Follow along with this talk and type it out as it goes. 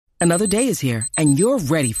Another day is here, and you're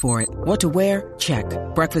ready for it. What to wear? Check.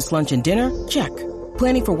 Breakfast, lunch, and dinner? Check.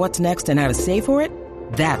 Planning for what's next and how to save for it?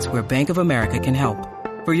 That's where Bank of America can help.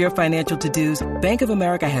 For your financial to-dos, Bank of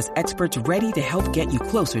America has experts ready to help get you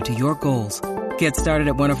closer to your goals. Get started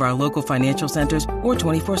at one of our local financial centers or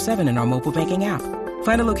 24/7 in our mobile banking app.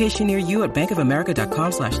 Find a location near you at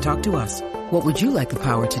bankofamerica.com/talktous. What would you like the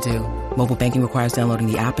power to do? Mobile banking requires downloading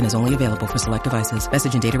the app and is only available for select devices.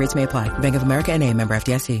 Message and data rates may apply. Bank of America N.A., member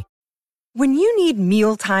FDIC. When you need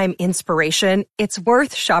mealtime inspiration, it's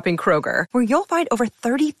worth shopping Kroger, where you'll find over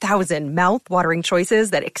 30,000 mouth-watering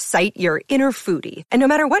choices that excite your inner foodie. And no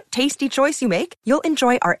matter what tasty choice you make, you'll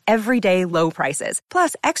enjoy our everyday low prices,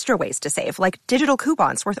 plus extra ways to save, like digital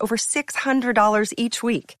coupons worth over $600 each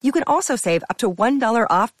week. You can also save up to $1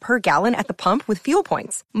 off per gallon at the pump with fuel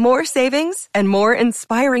points. More savings and more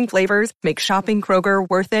inspiring flavors make shopping Kroger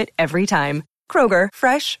worth it every time. Kroger,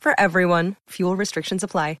 fresh for everyone. Fuel restrictions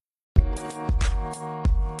apply.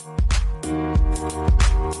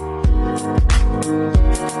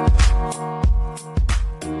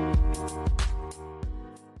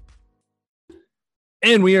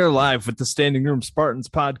 And we are live with the Standing Room Spartans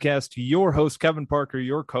podcast. Your host, Kevin Parker,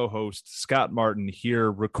 your co-host, Scott Martin,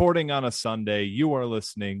 here recording on a Sunday. You are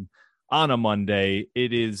listening on a Monday.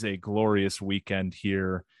 It is a glorious weekend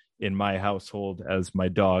here in my household as my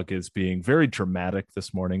dog is being very dramatic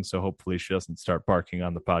this morning. So hopefully she doesn't start barking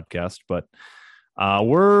on the podcast. But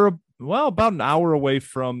we're, about an hour away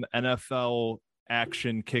from NFL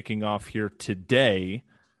action kicking off here today.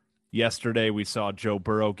 Yesterday, we saw Joe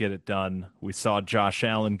Burrow get it done. We saw Josh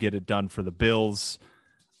Allen get it done for the Bills.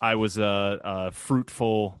 I was a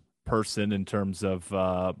fruitful person in terms of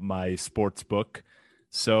my sports book.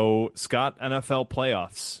 So, Scott, NFL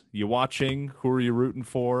playoffs. You watching? Who are you rooting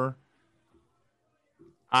for?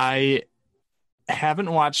 I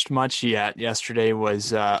haven't watched much yet. Yesterday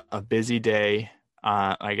was a busy day.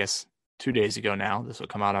 I guess 2 days ago now. This will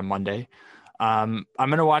come out on Monday. I'm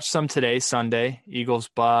going to watch some today, Sunday. Eagles,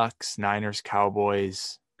 Bucks, Niners,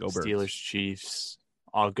 Cowboys, Steelers, Chiefs,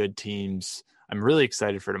 all good teams. I'm really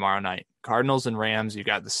excited for tomorrow night. Cardinals and Rams. You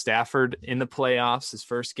got the Stafford in the playoffs, his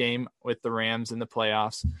first game with the Rams in the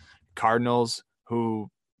playoffs. Cardinals,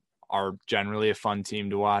 who are generally a fun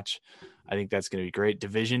team to watch. I think that's going to be great.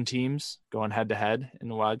 Division teams going head to head in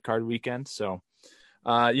the wild card weekend. So,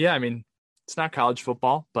 it's not college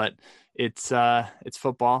football, but it's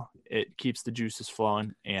football. It keeps the juices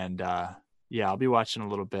flowing, and I'll be watching a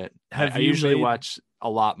little bit. I usually watch a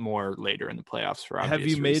lot more later in the playoffs for obvious reasons.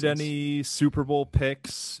 Have you made any Super Bowl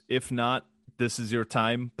picks? If not, this is your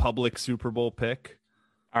time. Public Super Bowl pick.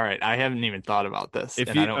 All right, I haven't even thought about this, I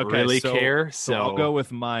don't really care. So I'll go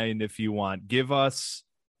with mine if you want. Give us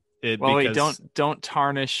it. Well, wait, don't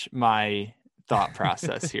tarnish my thought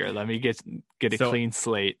process here. Let me get a clean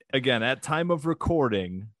slate. Again, at time of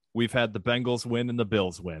recording, we've had the Bengals win and the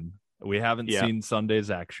Bills win. We haven't seen Sunday's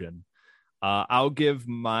action. I'll give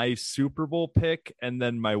my Super Bowl pick and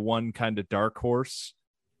then my one kind of dark horse.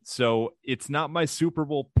 So it's not my Super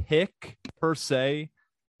Bowl pick per se,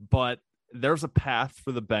 but there's a path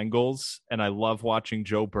for the Bengals, and I love watching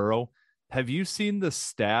Joe Burrow. Have you seen the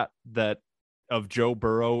stat that of Joe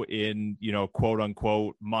Burrow in, quote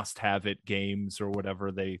unquote, must have it games or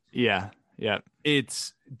whatever they. Yeah.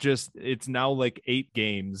 It's now like 8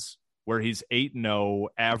 games where he's 8-0,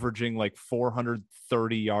 averaging like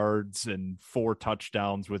 430 yards and 4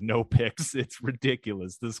 touchdowns with no picks. It's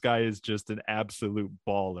ridiculous. This guy is just an absolute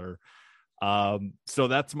baller. So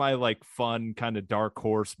that's my like fun kind of dark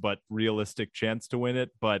horse, but realistic chance to win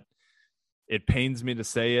it. But it pains me to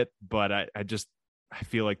say it, but I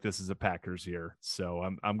feel like this is a Packers year. So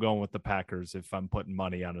I'm going with the Packers if I'm putting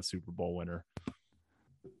money on a Super Bowl winner.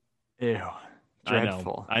 Ew.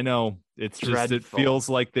 Dreadful. I know. It's just, dreadful. It feels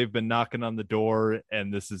like they've been knocking on the door,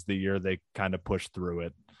 and this is the year they kind of push through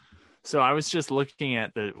it. So I was just looking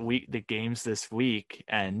at the games this week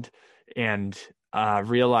and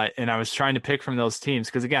realized, and I was trying to pick from those teams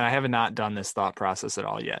because again, I have not done this thought process at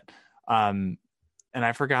all yet. And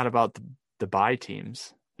I forgot about the bye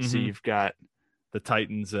teams. Mm-hmm. So you've got the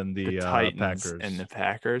Titans and the Titans Packers. And the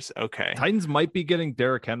Packers. Okay. Titans might be getting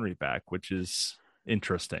Derrick Henry back, which is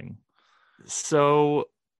interesting. So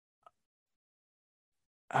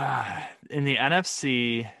in the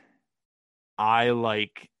NFC, I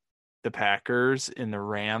like the Packers and the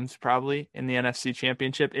Rams probably in the NFC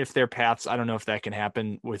Championship. If their paths, I don't know if that can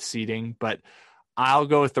happen with seeding, but I'll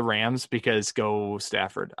go with the Rams because go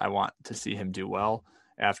Stafford. I want to see him do well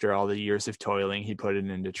after all the years of toiling he put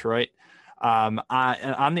in Detroit. On the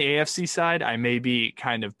AFC side, I may be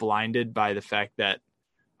kind of blinded by the fact that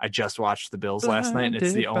I just watched the Bills last night, and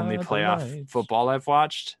it's the only playoff football I've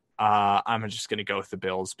watched. I'm just going to go with the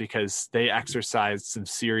Bills because they exercised some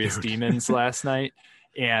serious demons last night.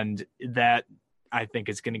 And that I think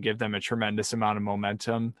is going to give them a tremendous amount of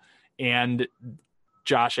momentum. And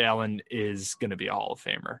Josh Allen is going to be a Hall of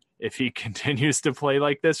Famer if he continues to play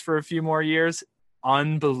like this for a few more years.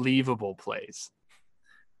 Unbelievable plays.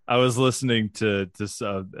 I was listening to this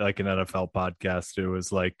like an NFL podcast. It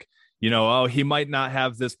was like, he might not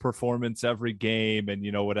have this performance every game and,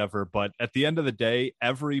 whatever. But at the end of the day,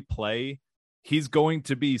 every play, he's going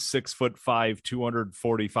to be 6'5",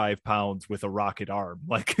 245 pounds with a rocket arm.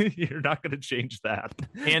 Like, you're not going to change that.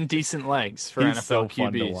 And decent legs for he's NFL so QBs.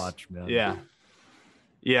 Fun to watch, man. Yeah.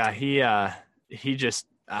 Yeah. He just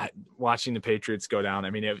watching the Patriots go down. I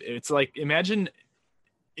mean, it's like, imagine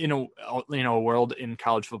in a world in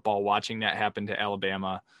college football, watching that happen to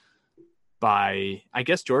Alabama by, I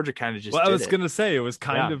guess Georgia kind of just I was going to say, it was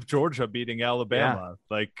kind of Georgia beating Alabama.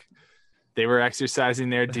 Yeah. Like, they were exercising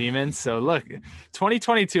their demons. So look,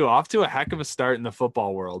 2022 off to a heck of a start in the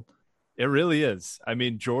football world. It really is. I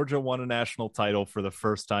mean, Georgia won a national title for the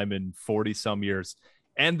first time in 40 some years,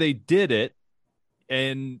 and they did it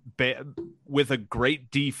with a great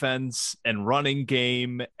defense and running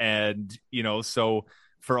game. And, so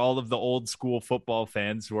for all of the old school football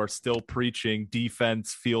fans who are still preaching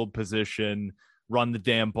defense, field position, run the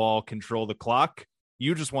damn ball, control the clock,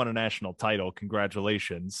 you just won a national title.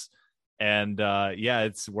 Congratulations. And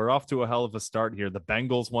we're off to a hell of a start here. The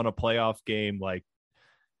Bengals won a playoff game. Like,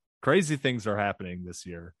 crazy things are happening this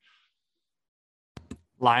year.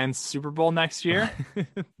 Lions Super Bowl next year.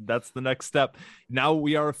 That's the next step. Now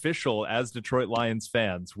we are official as Detroit Lions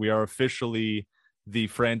fans. We are officially the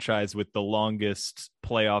franchise with the longest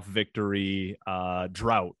playoff victory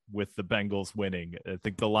drought, with the Bengals winning. I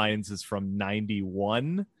think the Lions is from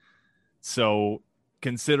 91. So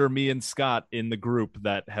consider me and Scott in the group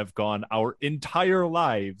that have gone our entire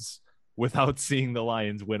lives without seeing the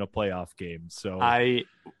Lions win a playoff game. So I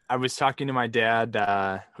was talking to my dad,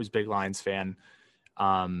 who's a big Lions fan,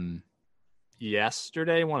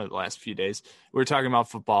 yesterday, one of the last few days. We were talking about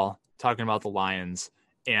football, talking about the Lions.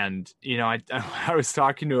 And, I was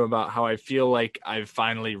talking to him about how I feel like I've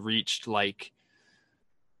finally reached like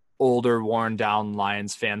older, worn down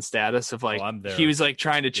Lions fan status of like, he was like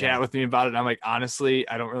trying to chat with me about it. And I'm like, honestly,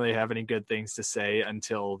 I don't really have any good things to say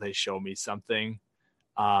until they show me something.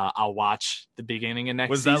 I'll watch the beginning of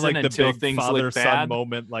next season. Was that like the big things father-son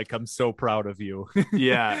moment? Like, I'm so proud of you.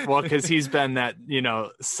 Yeah. Well, cause he's been that,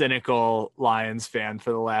 cynical Lions fan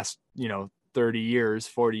for the last, 30 years,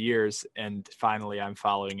 40 years. And finally I'm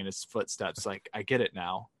following in his footsteps. Like, I get it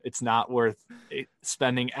now. It's not worth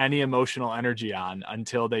spending any emotional energy on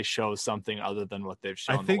until they show something other than what they've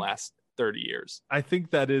shown the last 30 years. I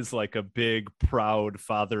think that is like a big, proud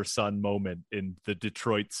father-son moment in the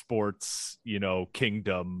Detroit sports,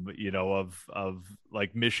 kingdom, of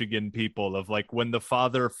like Michigan people, of like when the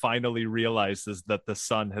father finally realizes that the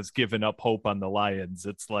son has given up hope on the Lions.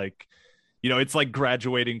 It's like, it's like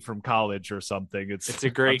graduating from college or something. It's a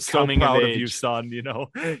great I'm coming so proud of age. You, son.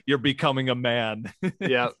 You're becoming a man.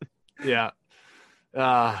 Yeah. Yeah.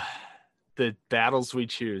 The battles we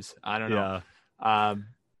choose. I don't know. Yeah.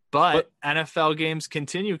 But NFL games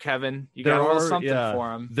continue, Kevin. You got a little something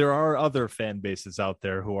for them. There are other fan bases out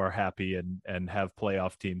there who are happy and have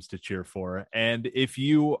playoff teams to cheer for. And if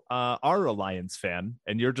you are a Lions fan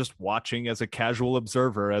and you're just watching as a casual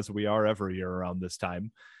observer, as we are every year around this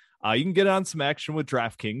time, you can get on some action with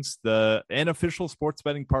DraftKings, an official sports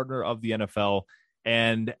betting partner of the NFL.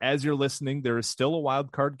 And as you're listening, there is still a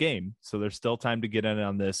wild card game, so there's still time to get in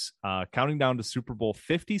on this. Counting down to Super Bowl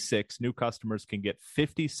 56, new customers can get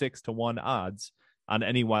 56-1 odds on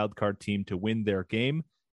any wild card team to win their game.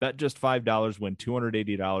 Bet just $5, win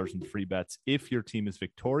 $280 in free bets if your team is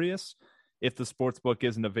victorious. If the sportsbook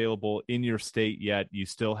isn't available in your state yet, you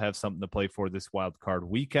still have something to play for this wild card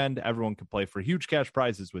weekend. Everyone can play for huge cash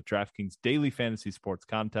prizes with DraftKings daily fantasy sports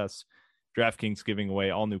contests. DraftKings giving away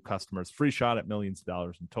all new customers free shot at millions of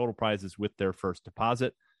dollars in total prizes with their first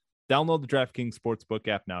deposit. Download the DraftKings Sportsbook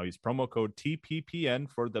app now. Use promo code TPPN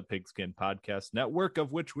for the Pigskin Podcast Network,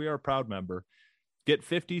 of which we are a proud member. Get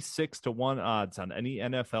 56-1 odds on any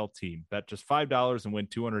NFL team. Bet just $5 and win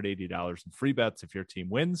 $280 in free bets if your team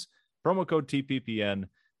wins. Promo code TPPN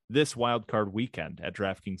this wildcard weekend at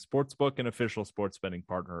DraftKings Sportsbook, an official sports betting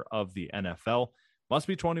partner of the NFL. Must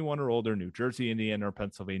be 21 or older, New Jersey, Indiana, or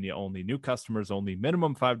Pennsylvania only. New customers only.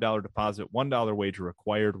 Minimum $5 deposit, $1 wager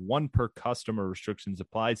required. One per customer. Restrictions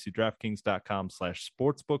apply. See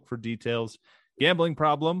DraftKings.com/sportsbook for details. Gambling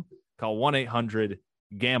problem? Call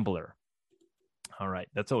 1-800-GAMBLER. All right.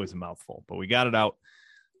 That's always a mouthful, but we got it out.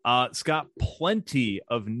 Scott, plenty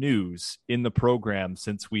of news in the program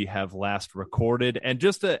since we have last recorded. And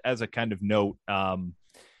just as a kind of note,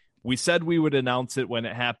 we said we would announce it when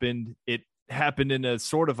it happened. It happened in a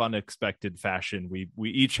sort of unexpected fashion.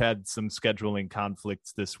 We each had some scheduling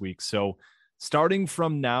conflicts this week. So starting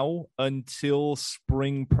from now until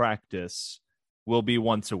spring practice will be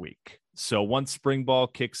once a week. So once spring ball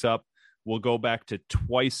kicks up, we'll go back to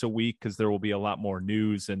twice a week because there will be a lot more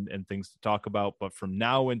news and things to talk about. But from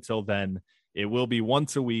now until then, it will be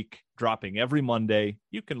once a week, dropping every Monday.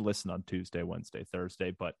 You can listen on Tuesday, Wednesday,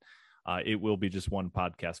 Thursday, but it will be just one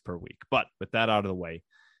podcast per week. But with that out of the way,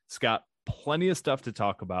 Scott, plenty of stuff to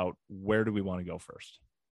talk about. Where do we want to go first?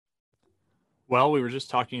 Well, we were just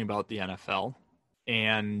talking about the NFL,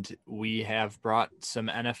 and we have brought some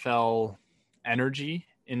NFL energy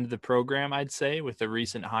into the program, I'd say, with the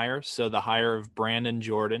recent hire. So the hire of Brandon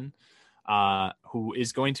Jordan, who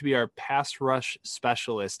is going to be our pass rush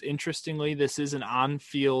specialist. Interestingly, this is an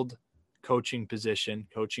on-field coaching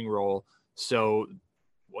role. So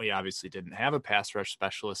we obviously didn't have a pass rush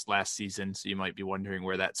specialist last season, so you might be wondering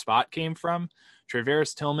where that spot came from.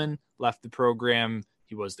 Travaris Tillman left the program.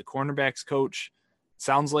 He was the cornerbacks coach.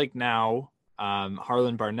 Sounds like now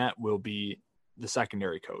Harlan Barnett will be the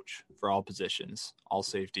secondary coach for all positions, all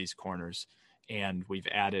safeties, corners. And we've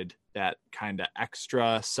added that kind of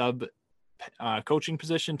extra sub coaching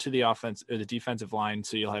position to the offense or the defensive line.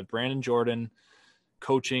 So you'll have Brandon Jordan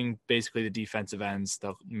coaching basically the defensive ends.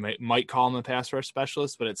 They might call him a pass rush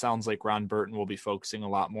specialist, but it sounds like Ron Burton will be focusing a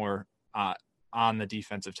lot more on the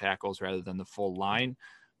defensive tackles rather than the full line.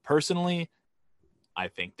 Personally, I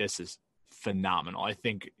think this is phenomenal. I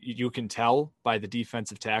think you can tell by the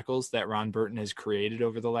defensive tackles that Ron Burton has created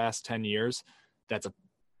over the last 10 years. That's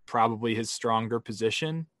probably his stronger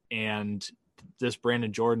position. And this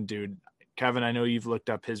Brandon Jordan dude, Kevin, I know you've looked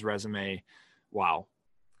up his resume. Wow.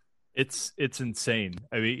 It's insane.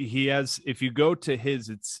 I mean, he has, if you go to his,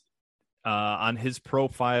 it's on his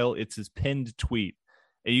profile, it's his pinned tweet.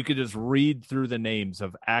 And you could just read through the names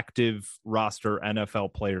of active roster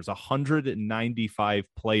NFL players, 195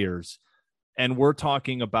 players. And we're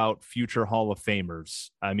talking about future Hall of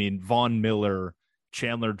Famers. I mean, Von Miller,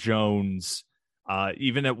 Chandler Jones,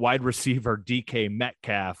 even at wide receiver, DK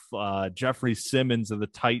Metcalf, Jeffrey Simmons of the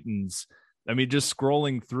Titans. I mean, just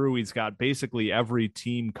scrolling through, he's got basically every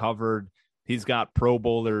team covered. He's got Pro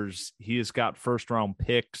Bowlers. He has got first-round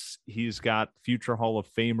picks. He's got future Hall of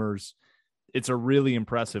Famers. It's a really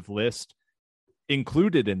impressive list.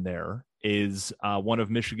 Included in there is one of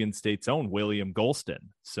Michigan State's own, William Golston.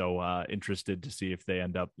 So interested to see if they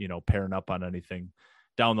end up, pairing up on anything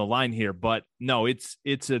down the line here. But no, it's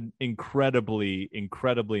an incredibly,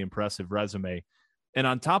 incredibly impressive resume. And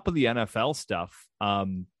on top of the NFL stuff,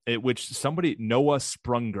 which Noah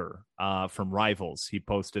Sprunger from Rivals, he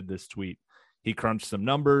posted this tweet. He crunched some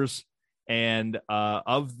numbers, and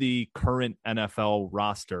of the current NFL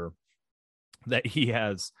roster that he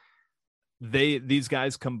has, these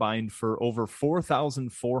guys combined for over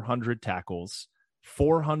 4,400 tackles,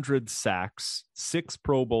 400 sacks, 6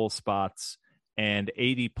 Pro Bowl spots, and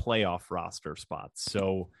 80 playoff roster spots.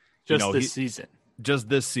 So this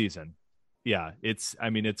season. Yeah, it's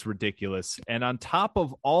ridiculous. And on top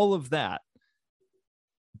of all of that,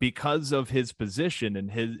 because of his position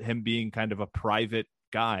and him being kind of a private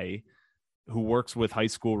guy who works with high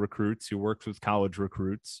school recruits, who works with college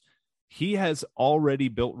recruits, he has already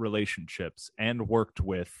built relationships and worked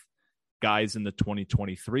with guys in the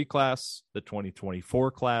 2023 class, the 2024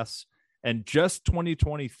 class, and just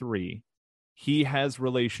 2023. He has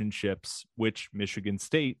relationships, which Michigan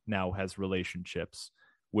State now has relationships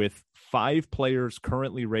with 5 players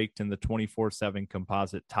currently ranked in the 24/7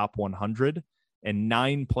 composite top 100 and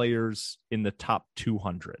 9 players in the top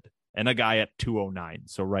 200 and a guy at 209.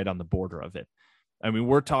 So right on the border of it. I mean,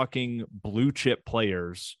 we're talking blue chip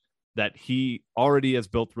players that he already has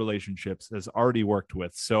built relationships, has already worked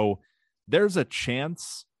with. So there's a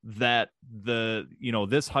chance that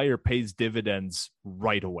this hire pays dividends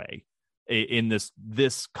right away in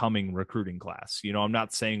this coming recruiting class. I'm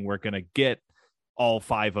not saying we're going to get all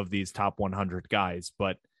 5 of these top 100 guys,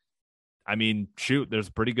 but I mean, shoot, there's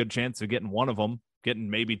a pretty good chance of getting one of them, getting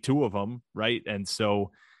maybe 2 of them. Right. And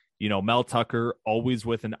so, Mel Tucker, always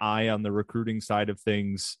with an eye on the recruiting side of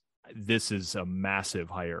things. This is a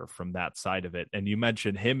massive hire from that side of it. And you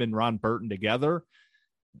mentioned him and Ron Burton together.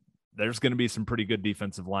 There's going to be some pretty good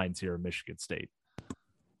defensive lines here in Michigan State.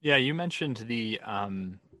 Yeah. You mentioned the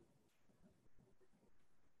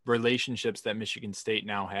relationships that Michigan State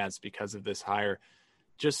now has because of this hire.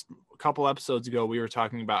 Just a couple episodes ago, we were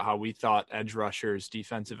talking about how we thought edge rushers,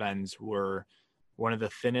 defensive ends were one of the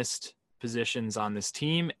thinnest positions on this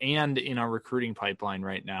team and in our recruiting pipeline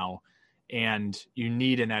right now. And you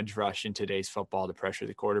need an edge rush in today's football to pressure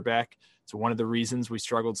the quarterback. It's one of the reasons we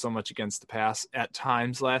struggled so much against the pass at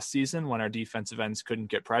times last season when our defensive ends couldn't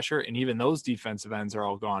get pressure. And even those defensive ends are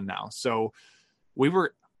all gone now. So we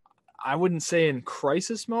were, I wouldn't say in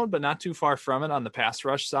crisis mode, but not too far from it on the pass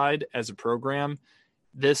rush side as a program.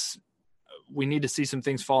 We need to see some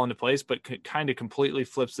things fall into place, but kind of completely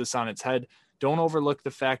flips this on its head. Don't overlook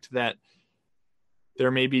the fact that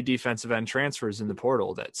there may be defensive end transfers in the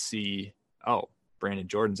portal that see, oh, Brandon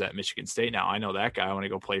Jordan's at Michigan State now. I know that guy. I want to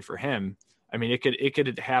go play for him. I mean, it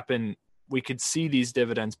could happen. We could see these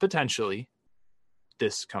dividends potentially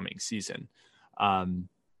this coming season. And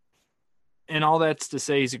all that's to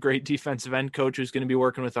say he's a great defensive end coach who's going to be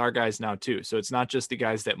working with our guys now too. So it's not just the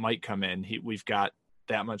guys that might come in. We've got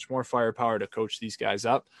that much more firepower to coach these guys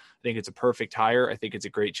up. I think it's a perfect hire. I think it's a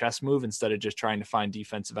great chess move. Instead of just trying to find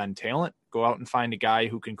defensive end talent, go out and find a guy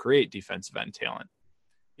who can create defensive end talent.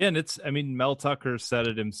 Yeah, and Mel Tucker said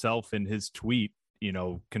it himself in his tweet,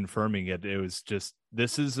 confirming it. It was just,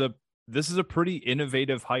 this is a pretty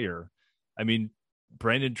innovative hire. I mean,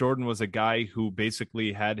 Brandon Jordan was a guy who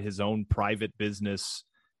basically had his own private business,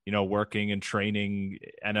 working and training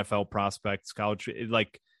NFL prospects, college.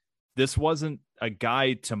 This wasn't a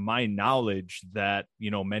guy, to my knowledge, that,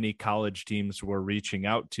 many college teams were reaching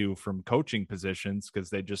out to from coaching positions because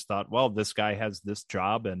they just thought, well, this guy has this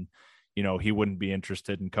job and, he wouldn't be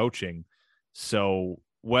interested in coaching. So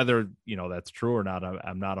whether, that's true or not,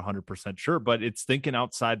 I'm not 100% sure, but it's thinking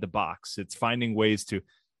outside the box. It's finding ways to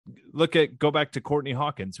go back to Courtney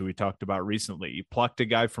Hawkins, who we talked about recently. He plucked a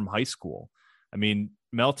guy from high school. I mean,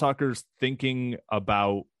 Mel Tucker's thinking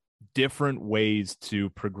about different ways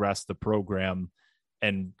to progress the program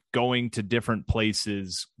and going to different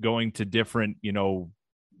places, going to different,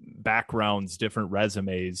 backgrounds, different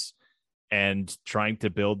resumes, and trying to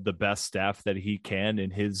build the best staff that he can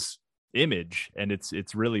in his image. And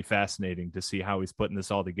it's really fascinating to see how he's putting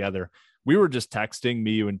this all together. We were just texting,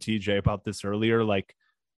 me, you, and TJ about this earlier.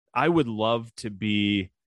 I would love to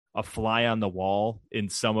be a fly on the wall in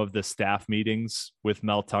some of the staff meetings with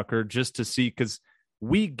Mel Tucker just to see, because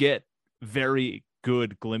we get very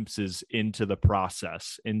good glimpses into the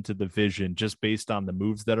process, into the vision, just based on the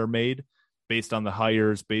moves that are made, based on the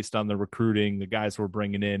hires, based on the recruiting, the guys we're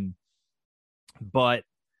bringing in. But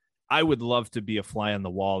I would love to be a fly on the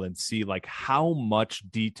wall and see how much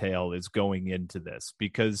detail is going into this,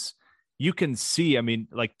 because you can see,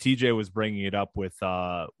 TJ was bringing it up with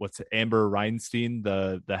Amber Reinstein,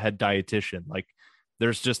 the head dietitian.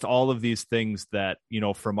 There's just all of these things that,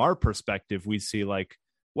 from our perspective, we see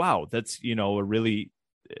wow, that's, a really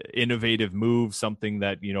innovative move, something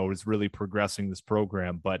that, is really progressing this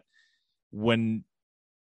program. But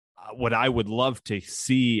what I would love to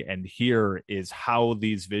see and hear is how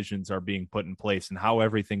these visions are being put in place and how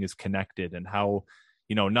everything is connected and how,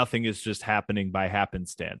 nothing is just happening by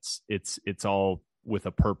happenstance. It's all with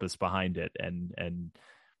a purpose behind it. And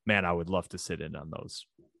man, I would love to sit in on those.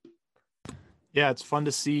 Yeah, it's fun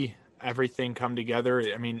to see everything come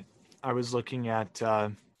together. I mean, I was looking at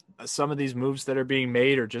some of these moves that are being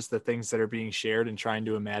made, or just the things that are being shared, and trying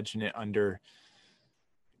to imagine it under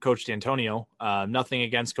Coach D'Antonio. Nothing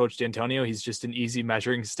against Coach D'Antonio. He's just an easy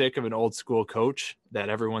measuring stick of an old school coach that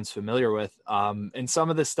everyone's familiar with. And some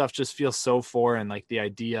of this stuff just feels so foreign, the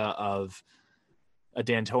idea of a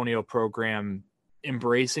D'Antonio program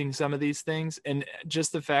embracing some of these things. And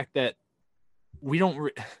just the fact that we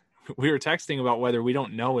were texting about whether we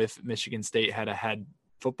don't know if Michigan State had a head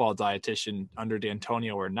football dietitian under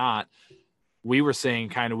D'Antonio or not. We were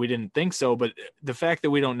saying we didn't think so, but the fact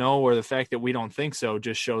that we don't know, or the fact that we don't think so,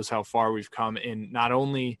 just shows how far we've come in not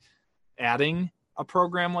only adding a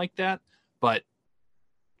program like that, but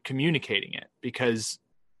communicating it. Because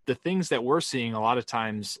the things that we're seeing a lot of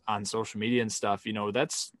times on social media and stuff,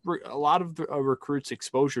 that's a lot of the recruits'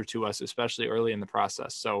 exposure to us, especially early in the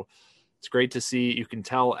process. So it's great to see. You can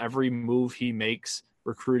tell every move he makes,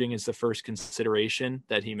 recruiting is the first consideration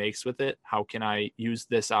that he makes with it. How can I use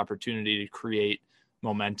this opportunity to create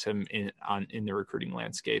momentum in the recruiting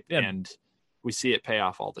landscape? Yeah. And we see it pay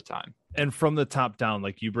off all the time. And from the top down,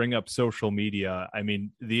 you bring up social media. I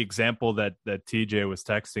mean, the example that TJ was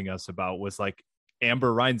texting us about was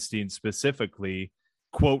Amber Reinstein specifically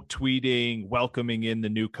quote tweeting, welcoming in the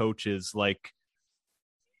new coaches.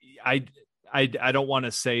 I don't want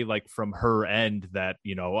to say from her end that,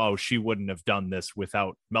 she wouldn't have done this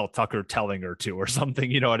without Mel Tucker telling her to or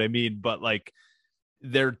something, you know what I mean? But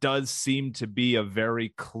there does seem to be a very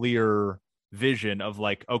clear vision of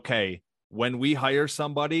okay, when we hire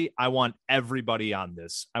somebody, I want everybody on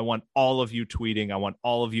this. I want all of you tweeting. I want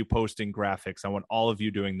all of you posting graphics. I want all of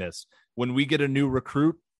you doing this. When we get a new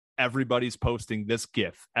recruit, everybody's posting this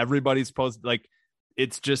GIF. Everybody's posting, like,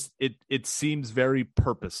 it's just, it seems very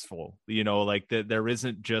purposeful, like there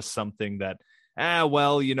isn't just something that,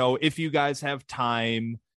 well, if you guys have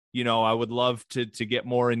time, I would love to get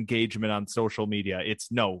more engagement on social media. It's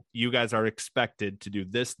no, you guys are expected to do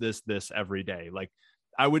this every day. Like,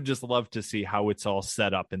 I would just love to see how it's all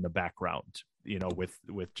set up in the background,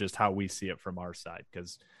 with just how we see it from our side,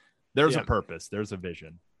 because there's a purpose, there's a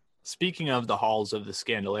vision. Speaking of the halls of the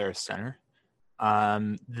Scandalaris Center,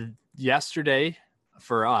 yesterday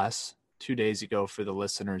for us, 2 days ago for the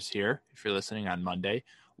listeners here, if you're listening on Monday,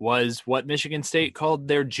 was what Michigan State called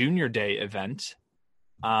their Junior Day event.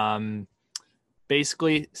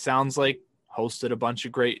 Basically sounds like hosted a bunch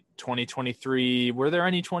of great 2023. Were there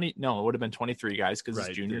any 20? No, it would have been 23 guys because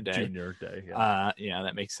it's Junior Day. Junior Day. Yeah. Yeah,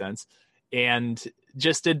 that makes sense. And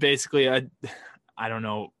just did basically I don't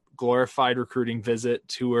know, glorified recruiting visit,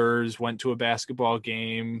 tours, went to a basketball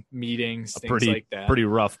game, meetings, things like that. Pretty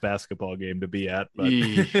rough basketball game to be at. But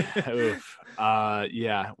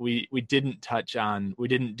yeah, we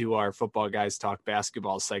didn't do our football guys talk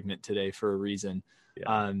basketball segment today for a reason.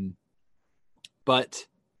 Yeah. But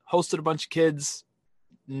hosted a bunch of kids.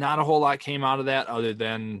 Not a whole lot came out of that other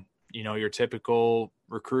than, your typical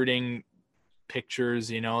recruiting pictures.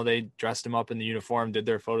 They dressed them up in the uniform, did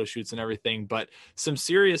their photo shoots and everything, but some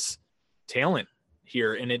serious talent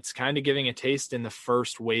here. And it's kind of giving a taste in the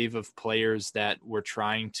first wave of players that we're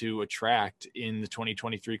trying to attract in the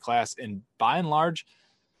 2023 class. And by and large,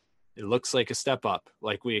 it looks like a step up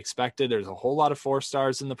like we expected. There's a whole lot of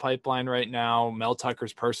 4-stars in the pipeline right now. Mel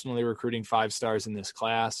Tucker's personally recruiting 5-stars in this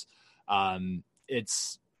class.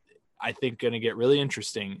 It's, I think, going to get really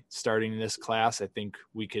interesting starting this class. I think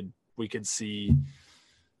we could see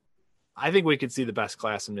the best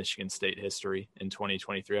class in Michigan State history in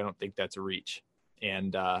 2023. I don't think that's a reach.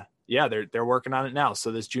 And they're working on it now.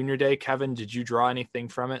 So this Junior Day, Kevin, did you draw anything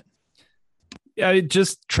from it? Yeah,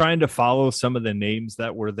 just trying to follow some of the names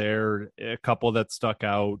that were there. A couple that stuck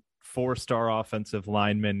out: 4-star offensive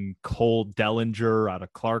lineman Cole Dellinger out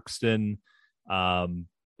of Clarkston.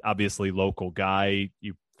 Obviously local guy.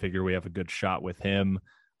 You figure we have a good shot with him.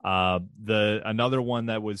 Another one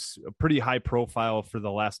that was a pretty high profile for the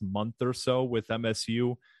last month or so with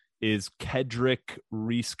MSU is Kedrick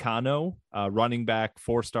Riscano, running back,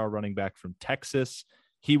 4-star running back from Texas.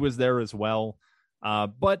 He was there as well.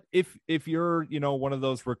 But if you're, one of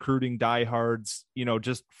those recruiting diehards,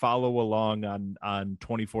 just follow along on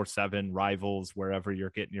 24/7 Rivals, wherever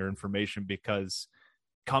you're getting your information, because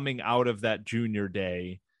coming out of that Junior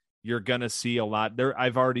Day, you're going to see a lot there.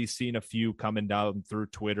 I've already seen a few coming down through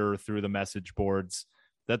Twitter, through the message boards,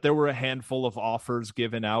 that there were a handful of offers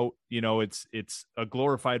given out. It's a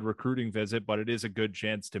glorified recruiting visit, but it is a good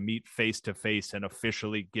chance to meet face to face and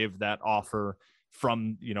officially give that offer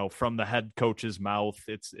from the head coach's mouth.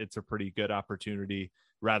 It's a pretty good opportunity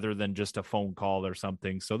rather than just a phone call or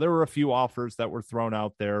something. So there were a few offers that were thrown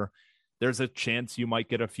out there. There's a chance you might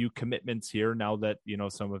get a few commitments here now that,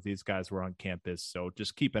 some of these guys were on campus. So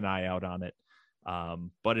just keep an eye out on it.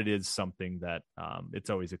 But it is something that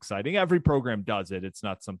it's always exciting. Every program does it. It's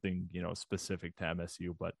not something, specific to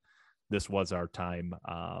MSU, but this was our time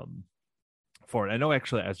for it. I know,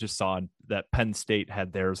 actually, I just saw that Penn State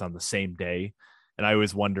had theirs on the same day. And I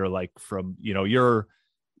always wonder, like, from, your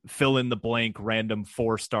fill in the blank random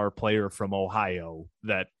 4-star player from Ohio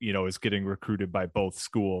that, is getting recruited by both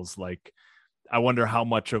schools. Like, I wonder how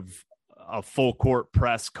much of a full court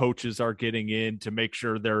press coaches are getting in to make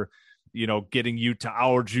sure they're, getting you to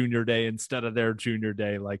our Junior Day instead of their Junior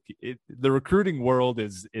Day. Like, the recruiting world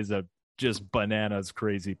is a just bananas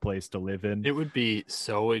crazy place to live in. It would be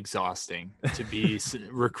so exhausting to be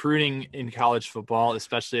recruiting in college football,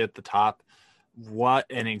 especially at the top. What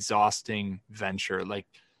an exhausting venture. Like,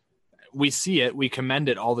 we see it, we commend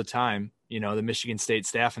it all the time, the Michigan State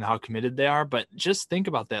staff and how committed they are. But just think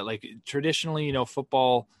about that. Like, traditionally,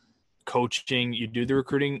 football coaching, you do the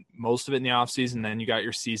recruiting, most of it in the offseason, then you got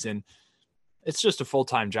your season. It's just a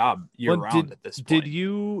full-time job year round at this point. Do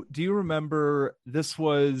you remember, this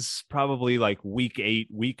was probably like week 8,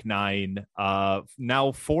 week 9,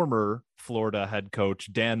 now former Florida head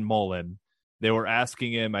coach Dan Mullen. They were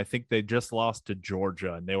asking him, I think they just lost to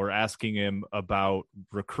Georgia, and they were asking him about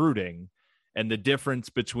recruiting and the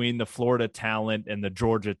difference between the Florida talent and the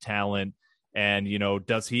Georgia talent. And,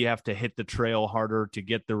 does he have to hit the trail harder to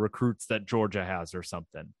get the recruits that Georgia has or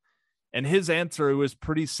something? And his answer was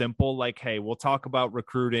pretty simple. Like, hey, we'll talk about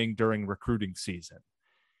recruiting during recruiting season.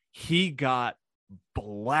 He got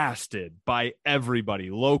blasted by everybody,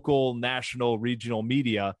 local, national, regional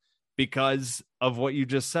media, because of what you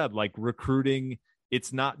just said. Like, recruiting,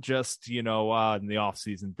 it's not just, in the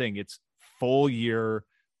offseason thing. It's full year.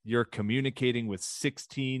 You're communicating with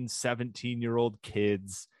 16, 17-year-old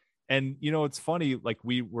kids. And, it's funny, like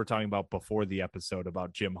we were talking about before the episode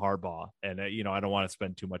about Jim Harbaugh, and, I don't want to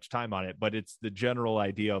spend too much time on it, but it's the general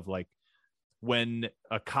idea of, like, when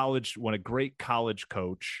a great college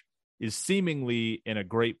coach is seemingly in a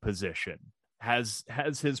great position, has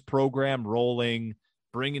his program rolling,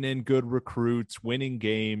 bringing in good recruits, winning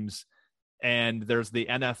games, and there's the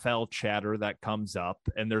NFL chatter that comes up,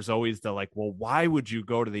 and there's always the, like, well, why would you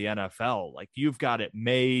go to the NFL? Like, you've got it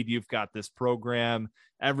made, you've got this program,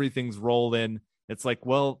 everything's rolling. It's like,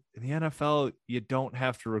 well, in the NFL, you don't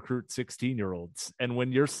have to recruit 16-year-olds. And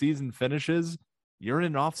when your season finishes, you're in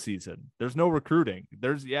an off season. There's no recruiting. You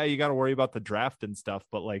got to worry about the draft and stuff,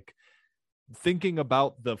 but, like, thinking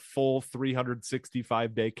about the full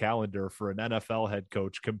 365-day calendar for an NFL head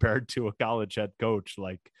coach compared to a college head coach,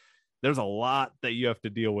 like, there's a lot that you have to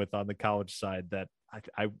deal with on the college side that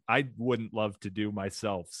I wouldn't love to do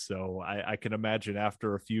myself. So I can imagine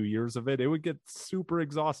after a few years of it would get super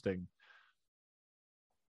exhausting.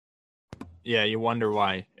 Yeah, you wonder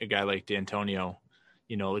why a guy like D'Antonio,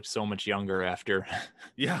 looks so much younger after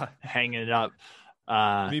hanging it up.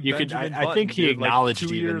 I think he acknowledged, like,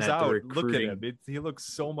 2 years that out, look at him. He looks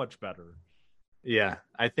so much better. Yeah,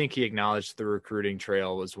 I think he acknowledged the recruiting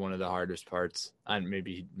trail was one of the hardest parts. And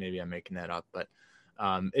maybe I'm making that up, but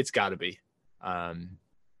it's got to be.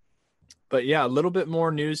 But yeah, a little bit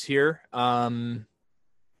more news here.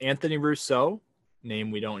 Anthony Rousseau, name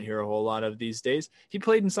we don't hear a whole lot of these days. He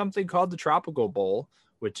played in something called the Tropical Bowl,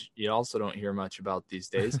 which you also don't hear much about these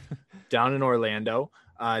days, down in Orlando.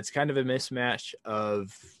 It's kind of a mismatch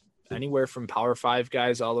of anywhere from Power 5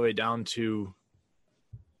 guys all the way down to,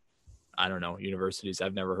 I don't know, universities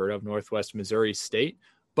I've never heard of, Northwest Missouri State.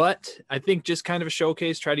 But I think just kind of a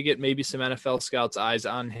showcase, try to get maybe some NFL scouts' eyes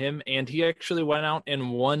on him. And he actually went out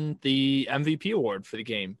and won the MVP award for the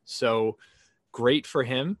game. So great for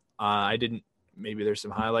him. Maybe there's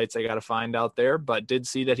some highlights I got to find out there, but did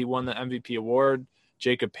see that he won the MVP award.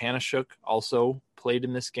 Jacob Panashuk also played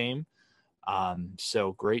in this game.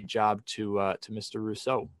 So great job to Mr.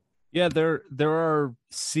 Rousseau. Yeah, there are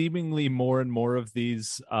seemingly more and more of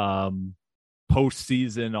these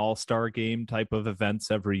postseason all-star game type of events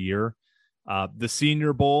every year. The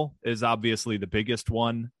Senior Bowl is obviously the biggest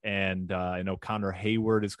one, and I know Connor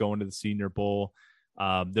Hayward is going to the Senior Bowl.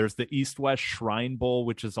 There's the East-West Shrine Bowl,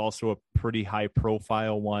 which is also a pretty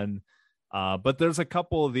high-profile one. But there's a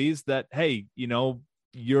couple of these that, hey,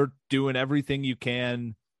 you're doing everything you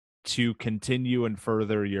can to continue and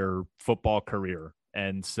further your football career.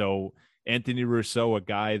 And so Anthony Rousseau, a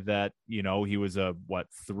guy that, he was a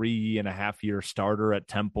 3.5-year starter at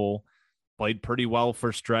Temple, played pretty well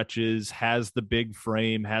for stretches, has the big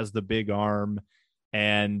frame, has the big arm.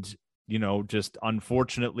 And, just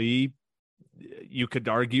unfortunately, you could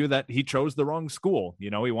argue that he chose the wrong school. He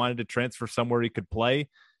wanted to transfer somewhere he could play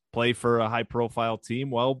for a high profile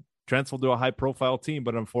team. Well, transferred to a high profile team,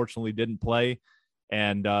 but unfortunately didn't play.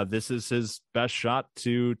 And this is his best shot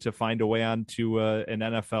to find a way onto an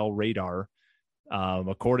NFL radar.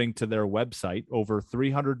 According to their website, over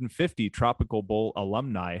 350 Tropical Bowl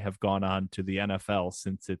alumni have gone on to the NFL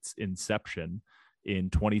since its inception in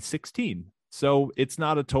 2016. So it's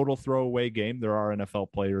not a total throwaway game. There are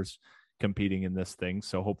NFL players competing in this thing.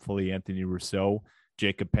 So hopefully Anthony Rousseau,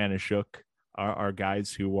 Jacob Panashuk are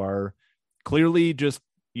guys who are clearly just,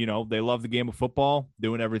 they love the game of football,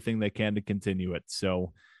 doing everything they can to continue it.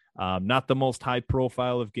 So not the most high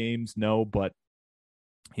profile of games, no, but,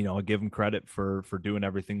 I give them credit for doing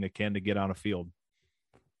everything they can to get on a field.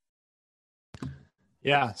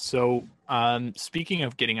 Yeah. So speaking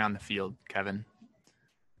of getting on the field, Kevin,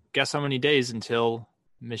 guess how many days until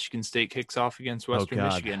Michigan State kicks off against Western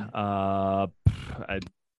Michigan? I'd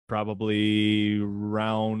probably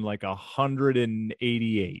around like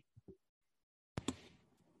 188.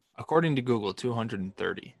 According to Google,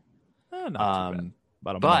 230. Not too bad.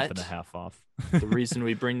 About a month and a half off. The reason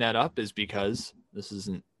we bring that up is because this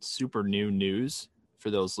isn't super new news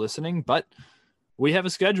for those listening, but we have a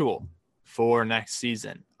schedule for next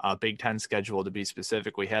season, a Big Ten schedule to be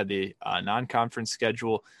specific. We had the non-conference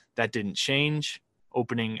schedule that didn't change,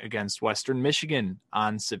 opening against Western Michigan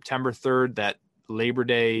on September 3rd, that Labor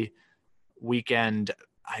Day weekend.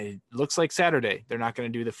 It looks like Saturday. They're not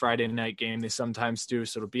going to do the Friday night game they sometimes do,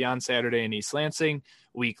 so it'll be on Saturday in East Lansing.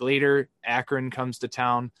 Week later, Akron comes to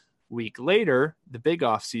town. Week later, the big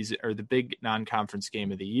off-season or the big non-conference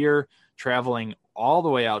game of the year, traveling all the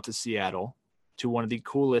way out to Seattle to one of the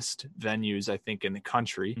coolest venues, I think, in the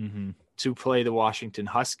country Mm-hmm. to play the Washington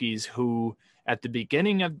Huskies, who at the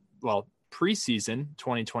beginning of, preseason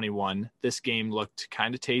 2021, this game looked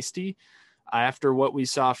kind of tasty. After what we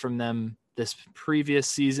saw from them this previous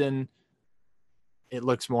season, it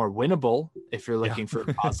looks more winnable if you're looking for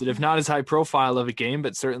a positive. Not as high profile of a game,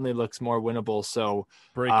 but certainly looks more winnable. So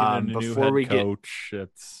Breaking in a new head coach.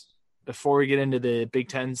 Before we get into the Big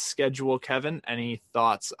Ten schedule, Kevin, any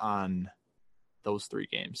thoughts on those 3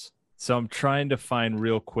 games? So I'm trying to find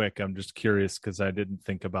real quick. I'm just curious because I didn't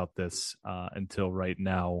think about this until right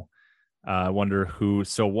now. I wonder who.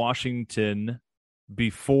 So Washington,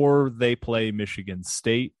 before they play Michigan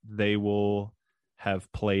State, they will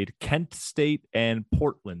have played Kent State and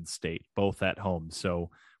Portland State, both at home.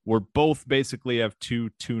 So we're both basically have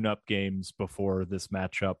 2 tune-up games before this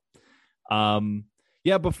matchup.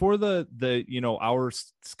 Before the our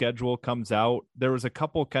schedule comes out, there was a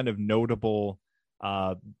couple kind of notable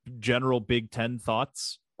general Big Ten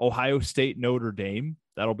thoughts. Ohio State, Notre Dame.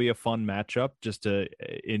 That'll be a fun matchup. Just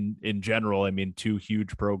in general, I mean, 2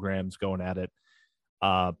 huge programs going at it.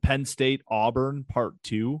 Penn State, Auburn, part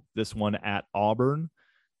 2. This one at Auburn.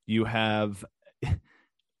 You have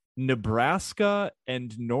Nebraska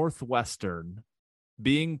and Northwestern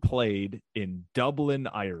being played in Dublin,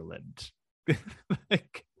 Ireland.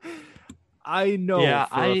 I know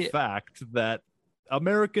a fact that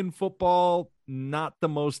American football, not the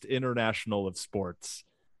most international of sports,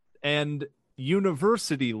 and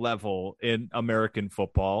university level in American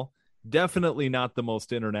football, definitely not the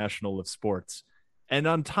most international of sports. And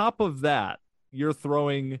on top of that, you're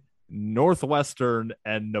throwing Northwestern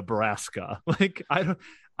and Nebraska.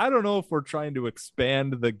 I don't know if we're trying to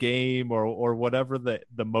expand the game or whatever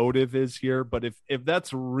the motive is here, but if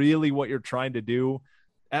that's really what you're trying to do,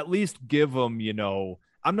 at least give them,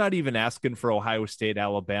 I'm not even asking for Ohio State,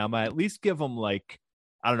 Alabama. At least give them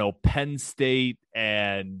Penn State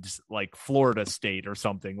and Florida State or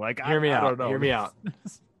something. Hear me out.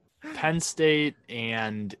 Penn State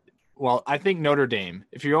and I think Notre Dame.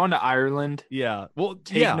 If you're going to Ireland,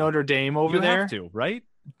 take Notre Dame over there. You have to, right?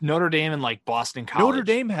 Notre Dame and Boston College. Notre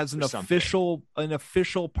Dame has an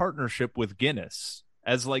official partnership with Guinness,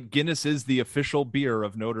 as Guinness is the official beer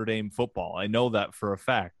of Notre Dame football. I know that for a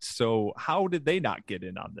fact. So how did they not get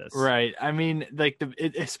in on this? Right. I mean,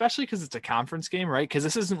 especially because it's a conference game, right? Because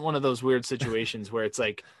this isn't one of those weird situations where it's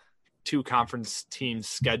 2 conference teams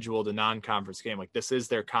scheduled a non-conference game. This is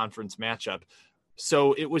their conference matchup.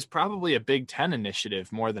 So it was probably a Big Ten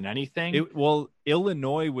initiative more than anything.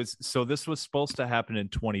 Illinois this was supposed to happen in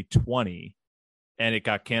 2020 and it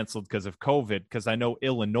got canceled because of COVID, because I know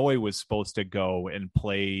Illinois was supposed to go and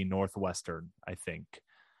play Northwestern, I think.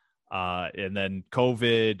 And then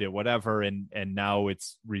COVID and whatever, and now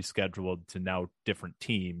it's rescheduled to now different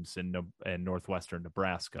teams in Northwestern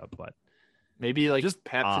Nebraska. But maybe just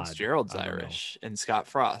Pat Fitzgerald's Irish and Scott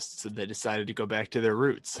Frost, so they decided to go back to their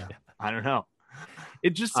roots. Yeah. I don't know.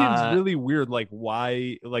 It just seems really weird.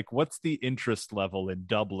 Why? What's the interest level in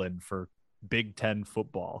Dublin for Big Ten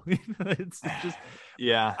football? It's just,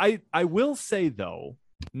 yeah. I will say though,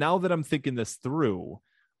 now that I'm thinking this through,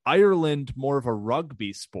 Ireland more of a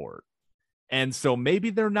rugby sport, and so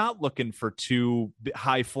maybe they're not looking for 2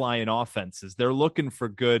 high flying offenses. They're looking for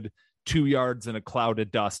good 2 yards in a cloud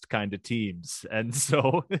of dust kind of teams. And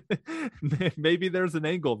so maybe there's an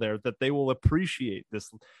angle there that they will appreciate this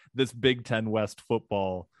Big Ten West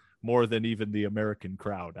football more than even the American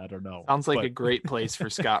crowd. I don't know. Sounds like a great place for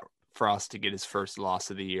Scott Frost to get his first loss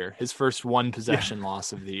of the year, his first 1 possession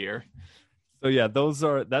loss of the year.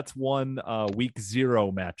 So that's one week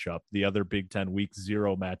 0 matchup. The other Big Ten week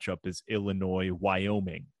 0 matchup is Illinois,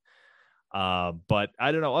 Wyoming. But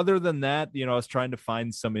I don't know. Other than that, I was trying to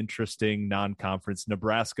find some interesting non-conference.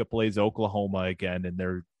 Nebraska plays Oklahoma again in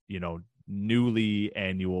their, newly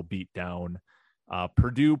annual beatdown.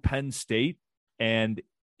 Purdue, Penn State, and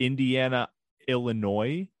Indiana,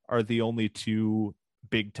 Illinois are the only 2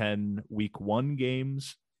 Big Ten week 1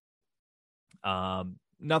 games.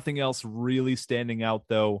 Nothing else really standing out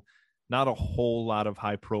though. Not a whole lot of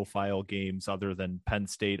high profile games other than Penn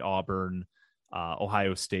State, Auburn,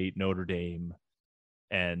 Ohio State, Notre Dame,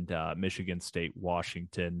 and Michigan State,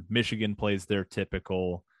 Washington. Michigan plays their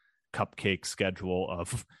typical cupcake schedule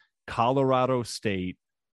of Colorado State,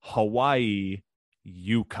 Hawaii,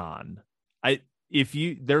 UConn.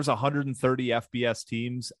 There's 130 FBS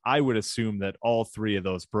teams, I would assume that all 3 of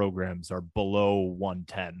those programs are below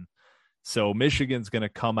 110. So Michigan's going to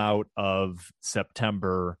come out of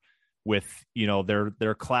September with,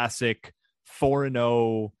 their classic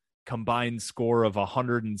 4-0 combined score of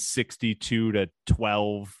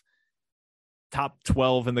 162-12. top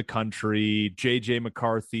 12 in the country, JJ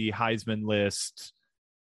McCarthy, Heisman list.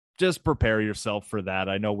 Just prepare yourself for that.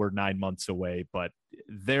 I know we're 9 months away, but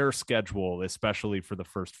their schedule, especially for the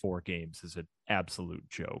first 4 games, is an absolute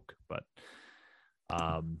joke. But,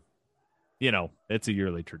 it's a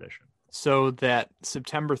yearly tradition. So that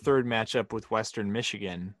September 3rd matchup with Western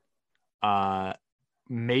Michigan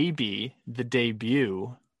may be the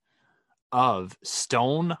debut of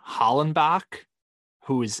Stone Hollenbach,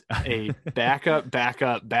 who is a backup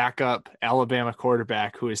Alabama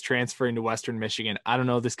quarterback who is transferring to Western Michigan. I don't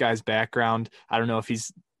know this guy's background. I don't know if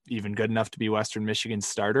he's even good enough to be Western Michigan's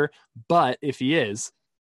starter, but if he is,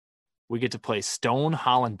 we get to play Stone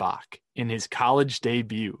Hollenbach in his college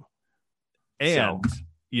debut. And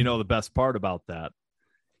the best part about that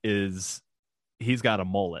is he's got a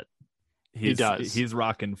mullet. He does. He's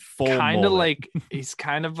rocking full kind of mullet. like he's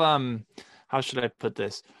kind of how should I put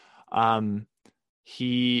this?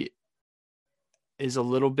 He is a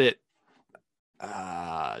little bit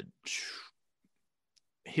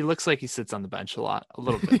he looks like he sits on the bench a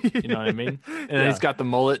little bit. You know what I mean? And he's got the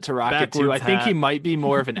mullet to rock it too. I think he might be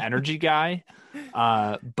more of an energy guy.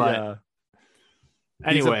 But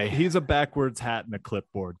anyway, he's a backwards hat and a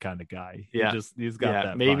clipboard kind of guy. He's got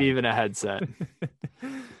that. Maybe vibe. even a headset.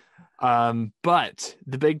 But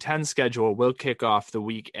the Big Ten schedule will kick off the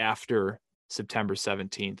week after September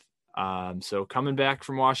 17th. So coming back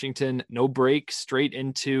from Washington, no break, straight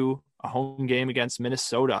into a home game against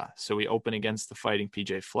Minnesota. So we open against the Fighting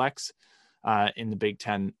PJ Flex in the Big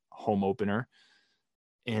Ten home opener.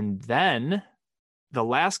 And then the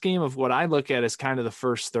last game of what I look at as kind of the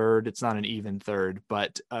first third, it's not an even third,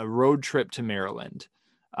 but a road trip to Maryland.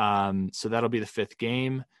 So that'll be the 5th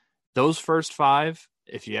game. Those first 5,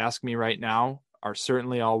 if you ask me right now, are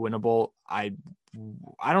certainly all winnable. I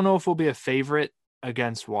don't know if we'll be a favorite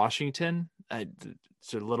against Washington.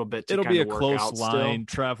 It's a little bit to it'll kind be a of work close out line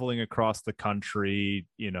still. traveling across the country,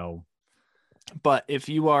 But if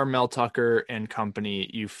you are Mel Tucker and company,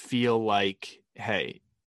 you feel like, hey,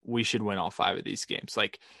 we should win all 5 of these games.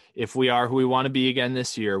 Like if we are who we want to be again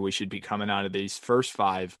this year, we should be coming out of these first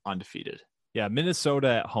 5 undefeated. Yeah, Minnesota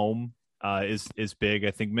at home is big. I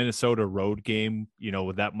think Minnesota road game,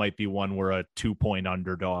 that might be one where a 2-point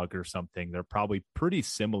underdog or something. They're probably pretty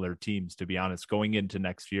similar teams, to be honest, going into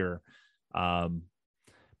next year.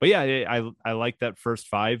 But yeah, I like that first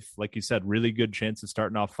 5. Like you said, really good chance of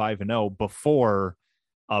starting off 5-0 before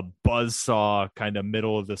a buzzsaw kind of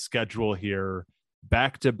middle of the schedule here,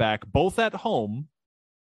 back to back, both at home,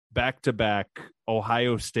 back to back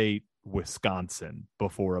Ohio State, Wisconsin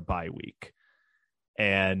before a bye week.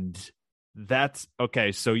 And that's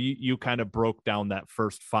okay. So you kind of broke down that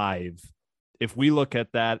first 5. If we look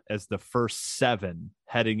at that as the first 7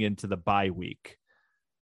 heading into the bye week,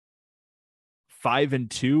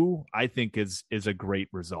 5-2, I think is a great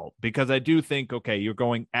result, because I do think, okay, you're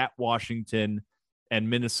going at Washington and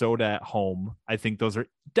Minnesota at home. I think those are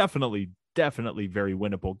definitely very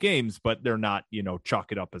winnable games, but they're not,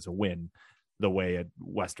 chalk it up as a win the way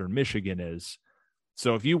Western Michigan is.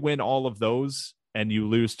 So if you win all of those and you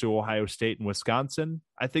lose to Ohio State and Wisconsin,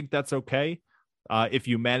 I think that's okay. If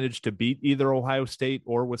you manage to beat either Ohio State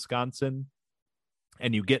or Wisconsin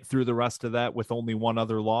and you get through the rest of that with only one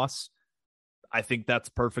other loss, I think that's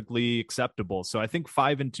perfectly acceptable. So I think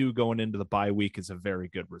 5-2 going into the bye week is a very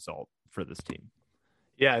good result for this team.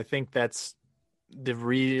 Yeah, I think that's the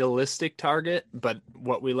realistic target. But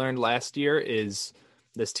what we learned last year is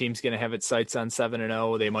this team's going to have its sights on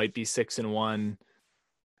 7-0. They might be 6-1.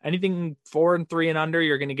 Anything 4-3 and under,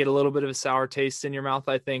 you're going to get a little bit of a sour taste in your mouth,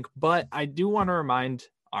 I think. But I do want to remind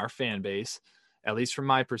our fan base, at least from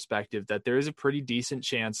my perspective, that there is a pretty decent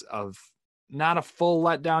chance of not a full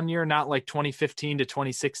letdown year, not like 2015 to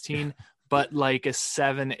 2016, but like a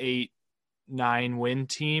 7, 8, 9 win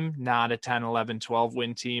team, not a 10, 11, 12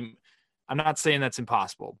 win team. I'm not saying that's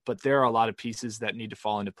impossible, but there are a lot of pieces that need to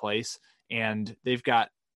fall into place. And they've got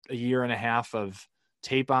a year and a half of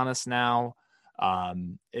tape on us now.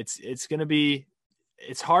 It's going to be,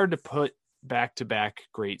 it's hard to put back-to-back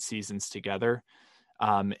great seasons together.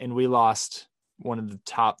 And we lost one of the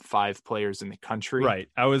top 5 players in the country. Right.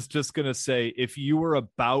 I was just going to say, if you're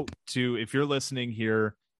listening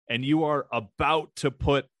here and you are about to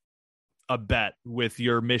put a bet with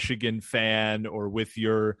your Michigan fan or with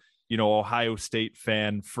your, Ohio State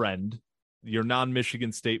fan friend, your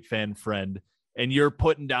non-Michigan State fan friend, and you're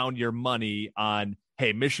putting down your money on,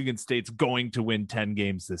 hey, Michigan State's going to win 10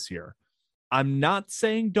 games this year. I'm not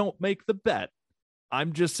saying don't make the bet.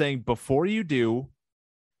 I'm just saying before you do,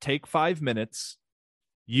 take 5 minutes,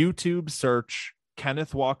 YouTube search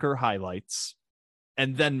Kenneth Walker highlights,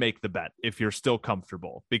 and then make the bet if you're still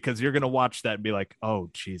comfortable, because you're going to watch that and be like, oh,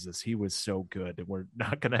 Jesus, he was so good, and we're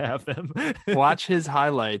not going to have him. Watch his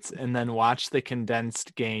highlights and then watch the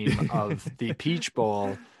condensed game of the Peach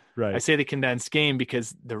Bowl. Right. I say the condensed game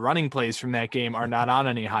because the running plays from that game are not on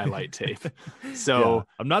any highlight tape. So yeah.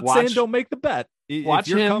 I'm not saying don't make the bet. If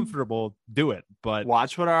you're comfortable, do it. But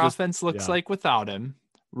watch what our offense looks like without him.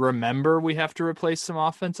 Remember, we have to replace some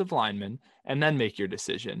offensive linemen, and then make your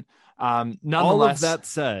decision. Nonetheless, all of that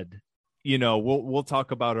said, we'll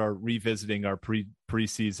talk about revisiting our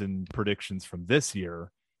preseason predictions from this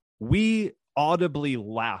year. We audibly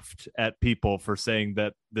laughed at people for saying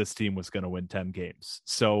that this team was going to win 10 games.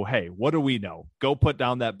 So, hey, what do we know? Go put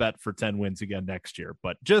down that bet for 10 wins again next year.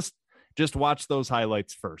 But just watch those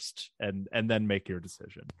highlights first and then make your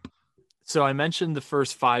decision. So I mentioned the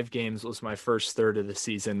first 5 games was my first third of the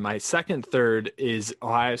season. My second third is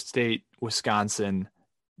Ohio State, Wisconsin,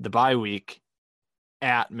 the bye week,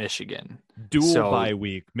 at Michigan. Dual bye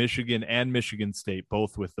week, Michigan and Michigan State,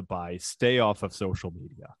 both with the bye. Stay off of social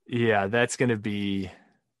media. Yeah, that's going to be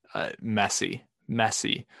messy,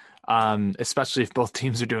 especially if both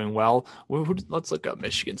teams are doing well. Let's look up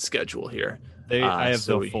Michigan's schedule here. I have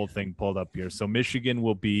the full thing pulled up here. So Michigan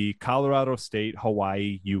will be Colorado State,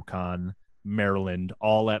 Hawaii, UConn, Maryland,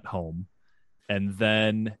 all at home. And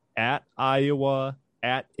then at Iowa,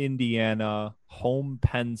 at Indiana, home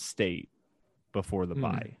Penn State before the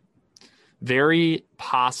bye. Very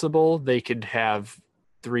possible they could have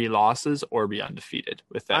 3 losses or be undefeated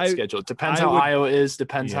with that schedule. It depends how Iowa is,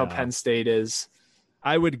 depends how Penn State is.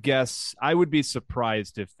 I would be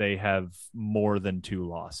surprised if they have more than 2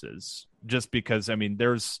 losses, just because,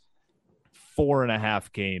 there's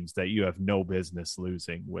 4.5 games that you have no business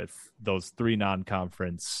losing with those 3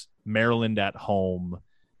 non-conference, Maryland at home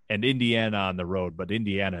and Indiana on the road. But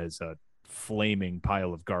Indiana is a flaming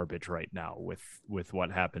pile of garbage right now with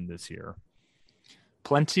what happened this year.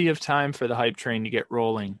 Plenty of time for the hype train to get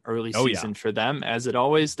rolling early season for them, as it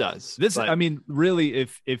always does. Really,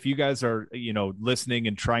 if you guys are, listening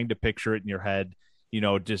and trying to picture it in your head,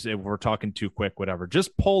 just if we're talking too quick, whatever,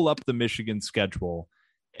 just pull up the Michigan schedule,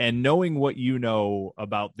 and knowing what you know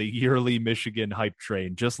about the yearly Michigan hype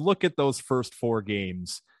train, just look at those first 4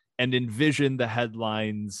 games and envision the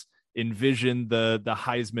headlines, envision the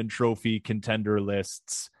Heisman Trophy contender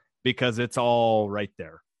lists, because it's all right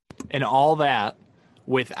there. And all that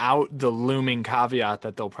without the looming caveat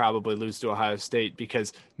that they'll probably lose to Ohio State,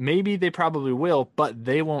 because maybe they probably will, but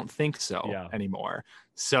they won't think so anymore.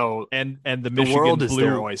 So, and the Michigan world is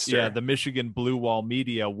their oyster. Yeah, the Michigan Blue Wall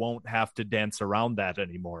media won't have to dance around that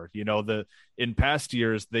anymore. In past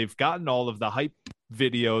years, they've gotten all of the hype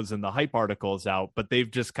videos and the hype articles out, but they've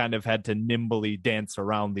just kind of had to nimbly dance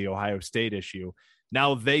around the Ohio State issue.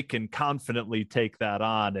 Now they can confidently take that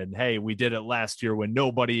on, and hey, we did it last year when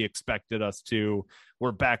nobody expected us to.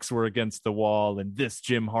 Where backs were against the wall, and this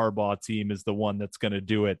Jim Harbaugh team is the one that's going to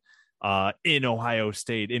do it in Ohio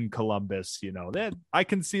State, in Columbus. That I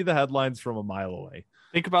can see the headlines from a mile away.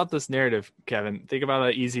 Think about this narrative, Kevin. Think about how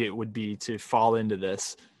easy it would be to fall into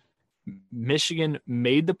this. Michigan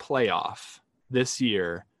made the playoff this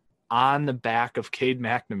year on the back of Cade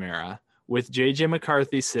McNamara, with JJ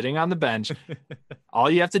McCarthy sitting on the bench. All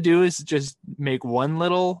you have to do is just make one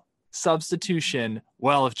little substitution.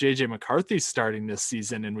 Well, if JJ McCarthy's starting this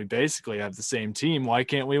season and we basically have the same team, why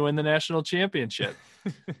can't we win the national championship?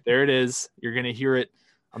 There it is. You're going to hear it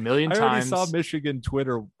a million times. I already saw Michigan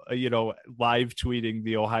Twitter, live tweeting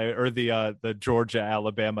the Ohio or the Georgia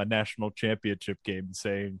Alabama national championship game,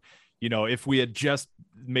 saying, if we had just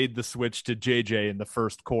made the switch to JJ in the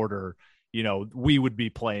first quarter, we would be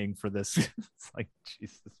playing for this. It's like,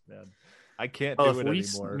 Jesus, man, I can't do it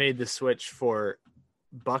anymore. We made the switch for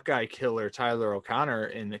Buckeye killer Tyler O'Connor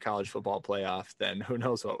in the college football playoff, then who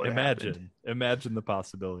knows what would happen. Imagine the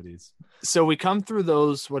possibilities. So we come through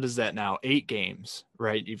those, what is that now? 8 games,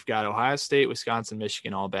 right? You've got Ohio State, Wisconsin,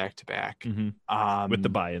 Michigan, all back to back. With the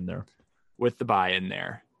bye in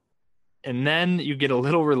there. And then you get a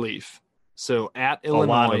little relief. So at Illinois,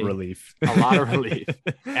 a lot of relief.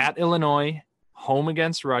 At Illinois, home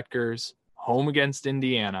against Rutgers, home against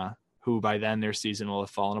Indiana, who by then their season will have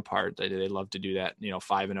fallen apart. They love to do that, 5-0,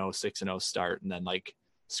 6-0 start, and then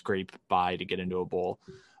scrape by to get into a bowl.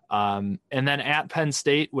 And then at Penn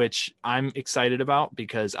State, which I'm excited about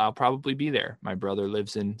because I'll probably be there. My brother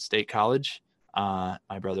lives in State College,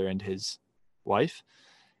 my brother and his wife.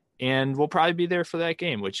 And we'll probably be there for that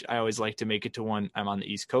game, which I always like to make it to one. I'm on the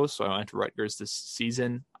East Coast, so I went to Rutgers this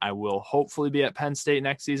season. I will hopefully be at Penn State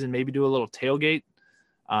next season, maybe do a little tailgate,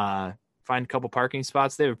 find a couple parking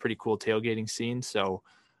spots. They have a pretty cool tailgating scene. So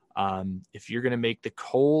if you're going to make the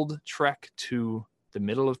cold trek to the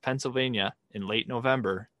middle of Pennsylvania in late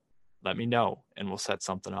November, let me know and we'll set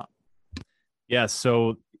something up. Yeah.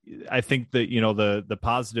 So I think that, the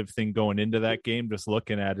positive thing going into that game, just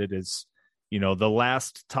looking at it, is, the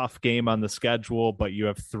last tough game on the schedule, but you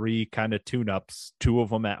have 3 kind of tune-ups, 2 of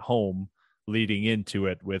them at home leading into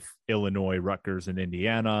it with Illinois, Rutgers, and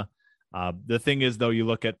Indiana. The thing is, though, you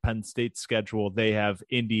look at Penn State's schedule, they have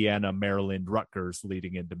Indiana, Maryland, Rutgers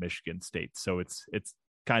leading into Michigan State. So it's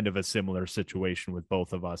kind of a similar situation with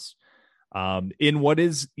both of us. In what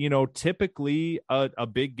is, typically a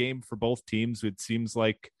big game for both teams, it seems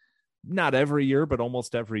like not every year, but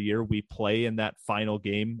almost every year we play in that final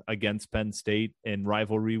game against Penn State in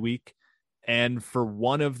rivalry week. And for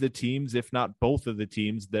one of the teams, if not both of the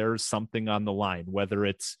teams, there's something on the line, whether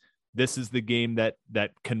it's this is the game that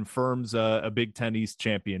confirms a Big Ten East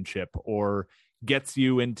championship, or gets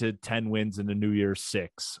you into 10 wins in the New Year's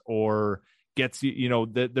 6, or gets you,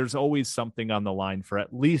 there's always something on the line for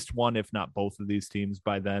at least one, if not both of these teams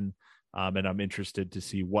by then. And I'm interested to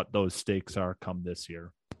see what those stakes are come this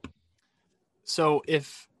year. So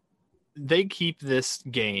if they keep this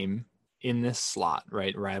game in this slot,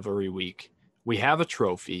 right, rivalry week, we have a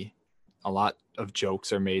trophy. A lot of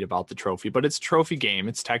jokes are made about the trophy, but it's a trophy game.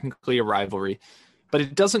 It's technically a rivalry, but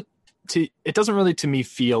it doesn't really, to me,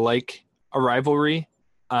 feel like a rivalry,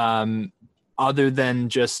 other than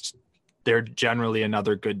just they're generally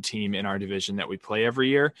another good team in our division that we play every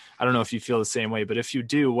year. I don't know if you feel the same way, but if you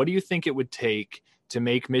do, what do you think it would take to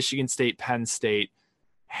make Michigan State, Penn State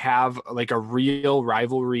have like a real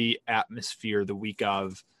rivalry atmosphere the week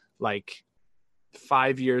of, like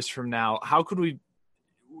 5 years from now? How could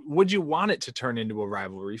would you want it to turn into a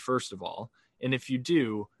rivalry, first of all? And if you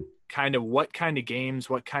do, what kind of games,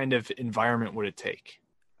 what kind of environment would it take?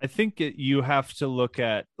 I think you have to look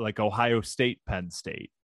at like Ohio State, Penn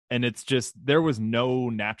State, and it's just, there was no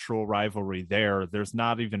natural rivalry there. There's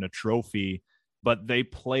not even a trophy, but they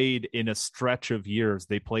played in a stretch of years.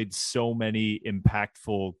 They played so many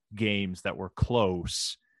impactful games that were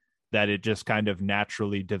close that it just kind of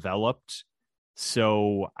naturally developed.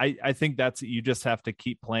 So I think you just have to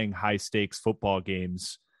keep playing high stakes football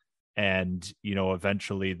games, and,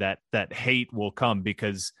 eventually that hate will come,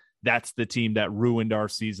 because that's the team that ruined our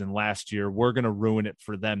season last year. We're going to ruin it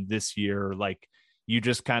for them this year. Like, you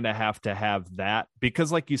just kind of have to have that,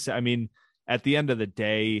 because like you said, I mean, at the end of the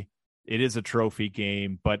day, it is a trophy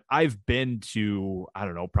game, but I've been to, I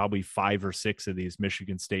don't know, probably 5 or 6 of these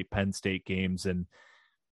Michigan State, Penn State games. And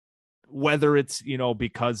whether it's,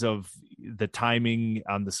 because of the timing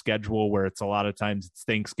on the schedule, where it's a lot of times it's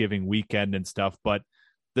Thanksgiving weekend and stuff, but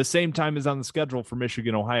the same time is on the schedule for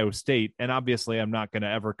Michigan, Ohio State. And obviously I'm not going to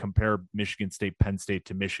ever compare Michigan State, Penn State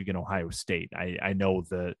to Michigan, Ohio State. I know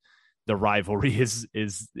the rivalry is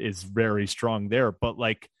very strong there, but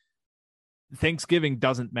like, Thanksgiving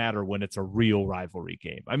doesn't matter when it's a real rivalry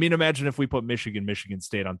game. I mean, imagine if we put Michigan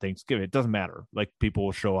State on Thanksgiving. It doesn't matter. Like, people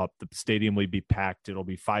will show up. The stadium will be packed. It'll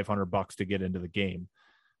be $500 to get into the game.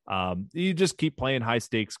 You just keep playing high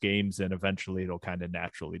stakes games, and eventually it'll kind of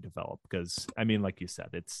naturally develop. Because, I mean, like you said,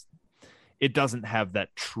 it doesn't have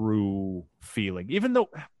that true feeling. Even though,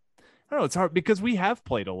 I don't know, it's hard because we have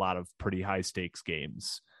played a lot of pretty high stakes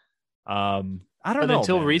games. I don't know.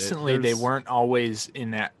 Until recently, they weren't always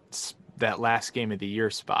in that last game of the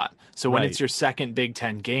year spot. So when it's your second Big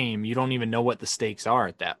Ten game, you don't even know what the stakes are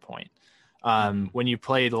at that point. When you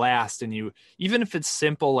played last, and even if it's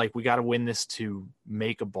simple, like, we got to win this to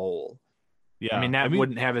make a bowl. Yeah. I mean,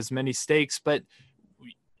 wouldn't have as many stakes, but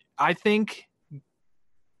I think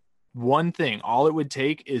all it would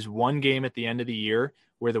take is one game at the end of the year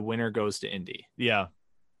where the winner goes to Indy. Yeah.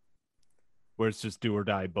 Where it's just do or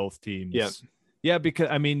die, both teams. Yeah. Yeah, because,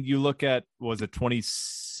 I mean, you look at, was it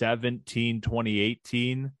 2017,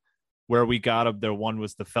 2018, where we got the one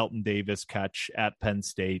was the Felton Davis catch at Penn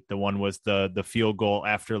State. The one was the field goal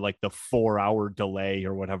after like the 4-hour delay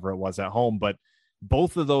or whatever it was at home. But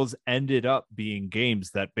both of those ended up being games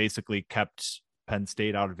that basically kept Penn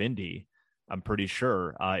State out of Indy, I'm pretty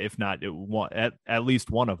sure, if not at least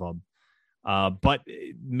one of them. But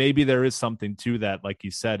maybe there is something to that, like you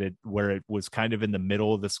said, where it was kind of in the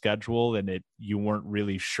middle of the schedule, and you weren't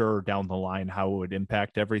really sure down the line how it would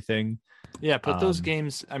impact everything. Yeah, put those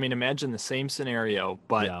games. I mean, imagine the same scenario,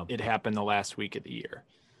 but it happened the last week of the year.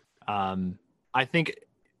 I think,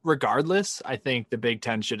 regardless, I think the Big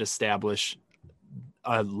Ten should establish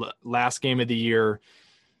a last game of the year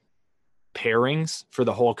pairings for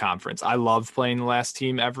the whole conference. I love playing the last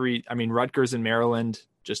team Rutgers and Maryland,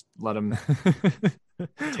 just let them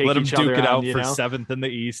let them duke it out for know? 7th in the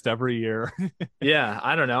East every year. Yeah,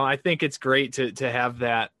 I don't know. I think it's great to have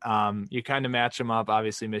that. You kind of match them up.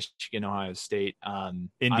 Obviously, Michigan, Ohio State,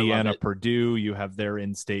 Indiana, Purdue. You have their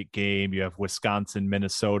in-state game. You have Wisconsin,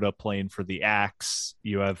 Minnesota playing for the Axe.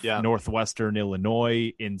 You have Northwestern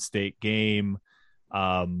Illinois in-state game.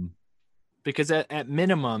 Because at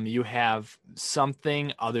minimum, you have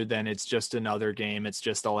something other than it's just another game. It's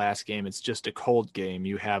just the last game. It's just a cold game.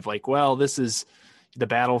 You have this is the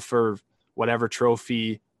battle for whatever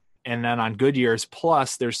trophy. And then on good years,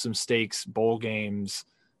 plus there's some stakes, bowl games,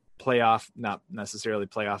 playoff, not necessarily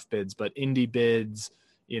playoff bids, but indie bids,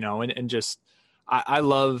 and just, I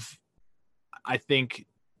think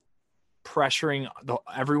pressuring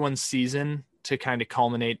everyone's season to kind of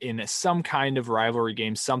culminate in some kind of rivalry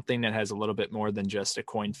game, something that has a little bit more than just a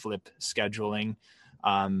coin flip scheduling.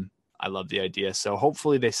 I love the idea. So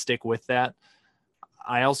hopefully they stick with that.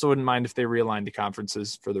 I also wouldn't mind if they realigned the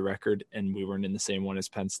conferences, for the record, and we weren't in the same one as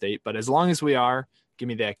Penn State. But as long as we are, give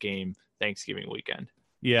me that game Thanksgiving weekend.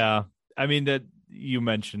 Yeah. I mean, that you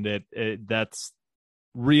mentioned it, that's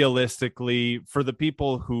realistically, for the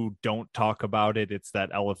people who don't talk about it, it's that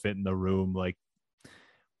elephant in the room. Like,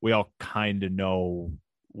 we all kind of know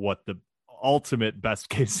what the ultimate best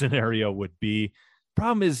case scenario would be.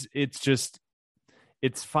 Problem is,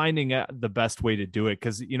 it's finding the best way to do it.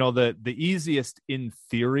 Cause the easiest in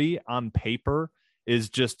theory on paper is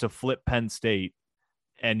just to flip Penn State,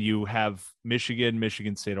 and you have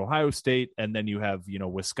Michigan State, Ohio State. And then you have,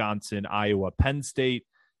 Wisconsin, Iowa, Penn State.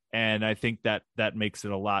 And I think that makes it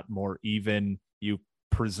a lot more even. You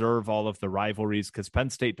preserve all of the rivalries, because Penn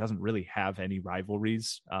State doesn't really have any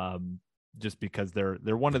rivalries, just because they're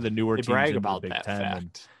one of the newer teams brag in about the Big that Ten.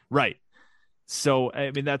 fact. Right. So,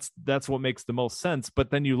 I mean, that's what makes the most sense. But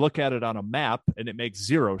then you look at it on a map and it makes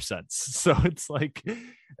zero sense. So it's like,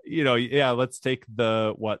 let's take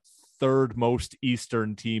the third most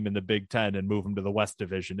Eastern team in the Big Ten and move them to the West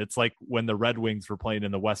Division. It's like when the Red Wings were playing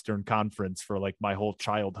in the Western Conference for like my whole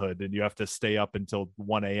childhood, and you have to stay up until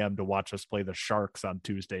 1 a.m. to watch us play the Sharks on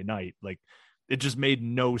Tuesday night. Like, it just made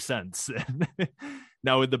no sense.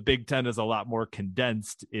 Now the Big Ten is a lot more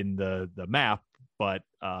condensed in the map, but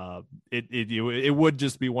it would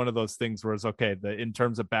just be one of those things where it's okay. In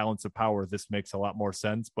terms of balance of power, this makes a lot more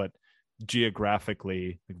sense, but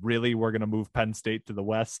geographically, really, we're going to move Penn State to the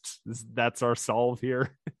West. That's our solve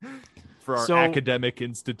here for our academic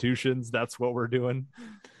institutions. That's what we're doing.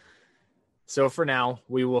 So for now,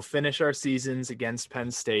 we will finish our seasons against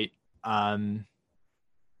Penn State.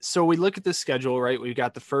 So we look at the schedule, right? We've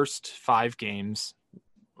got the first 5 games,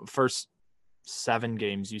 first 7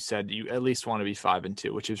 games. You said you at least want to be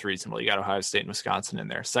 5-2, which is reasonable. You got Ohio State and Wisconsin in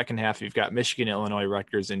there. Second half, you've got Michigan, Illinois,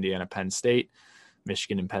 Rutgers, Indiana, Penn State.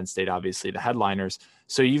 Michigan and Penn State, obviously the headliners.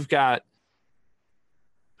 So you've got,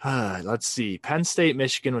 let's see, Penn State,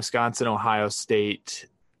 Michigan, Wisconsin, Ohio State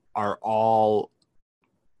are all,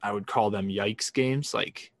 I would call them yikes games.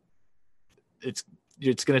 Like, it's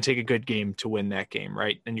going to take a good game to win that game,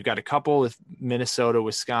 right? And you got a couple with Minnesota,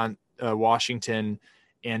 Wisconsin, Washington,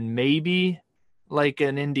 and maybe like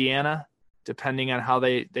an Indiana, depending on how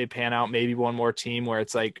they pan out. Maybe one more team where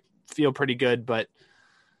it's like, feel pretty good, but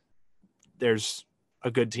there's a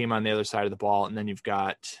good team on the other side of the ball. And then you've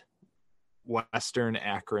got Western,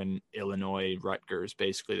 Akron, Illinois, Rutgers,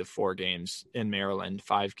 basically the 4 games in Maryland,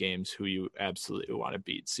 5 games who you absolutely want to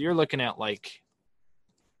beat. So you're looking at, like,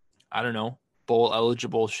 I don't know, bowl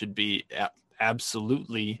eligible should be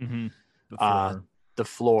absolutely the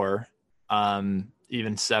floor,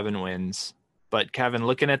 even 7 wins. But Kevin,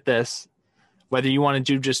 looking at this, whether you want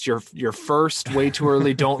to do just your first way too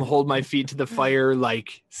early, don't hold my feet to the fire,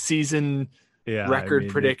 like season record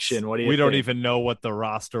prediction. What do you think? We don't even know what the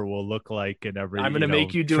roster will look like in every, I'm going to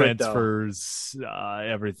make you do transfers,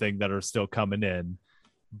 everything that are still coming in.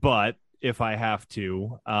 But if I have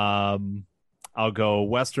to, I'll go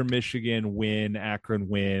Western Michigan win, Akron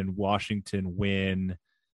win, Washington win,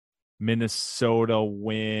 Minnesota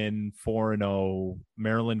win 4-0,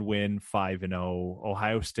 Maryland win 5-0,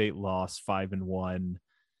 Ohio State loss 5-1,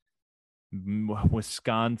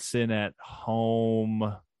 Wisconsin at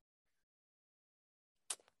home.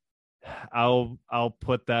 I'll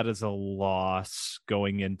put that as a loss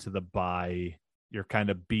going into the bye. You're kind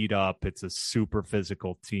of beat up. It's a super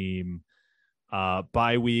physical team.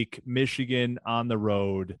 Bye week, Michigan on the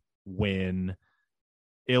road win.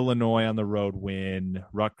 Illinois on the road win.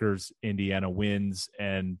 Rutgers, Indiana wins.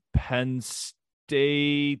 And Penn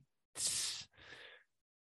State,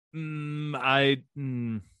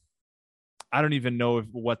 I don't even know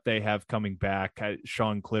what they have coming back.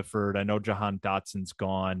 Sean Clifford, I know Jahan Dotson's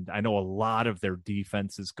gone. I know a lot of their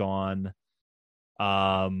defense is gone.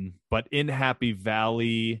 But in Happy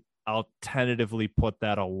Valley, I'll tentatively put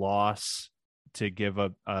that a loss to give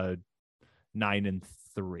a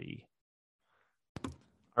 9-3.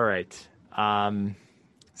 All right.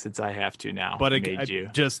 Since I have to now, but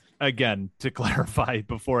just again to clarify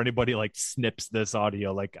before anybody like snips this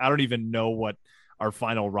audio, like I don't even know what our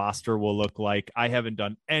final roster will look like. I haven't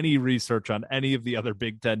done any research on any of the other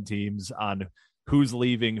Big Ten teams on who's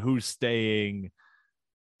leaving, who's staying.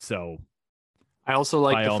 So I also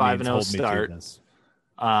like the 5-0 start.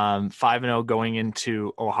 5-0 going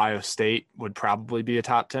into Ohio State would probably be a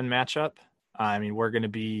top 10 matchup. I mean, we're going to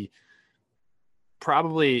be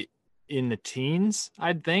probably in the teens,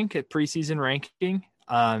 I'd think, at preseason ranking.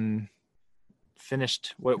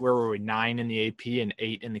 Finished, where were we? 9 in the AP and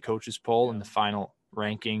 8 in the coaches poll in the final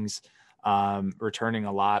rankings. Returning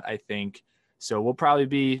a lot, I think. So we'll probably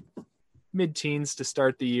be mid-teens to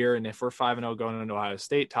start the year. And if we're 5-0 going into Ohio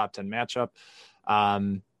State, top 10 matchup,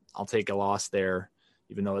 I'll take a loss there,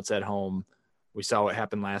 even though it's at home. We saw what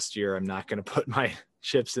happened last year. I'm not going to put my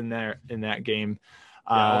chips in there in that game.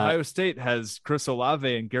 Ohio State has Chris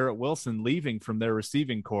Olave and Garrett Wilson leaving from their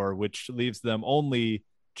receiving core, which leaves them only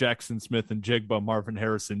Jackson Smith and Jigba, Marvin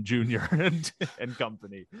Harrison Jr. and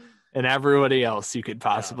company. And everybody else you could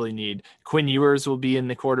possibly need. Quinn Ewers will be in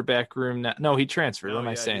the quarterback room. No, he transferred. What am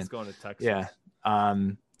I saying? He's going to Texas. Yeah.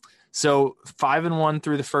 So 5-1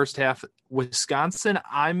 through the first half. Wisconsin,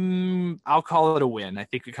 I'll call it a win. I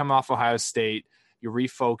think we come off Ohio State. You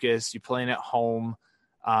refocus. You're playing at home.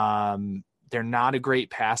 They're not a great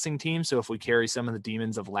passing team, so if we carry some of the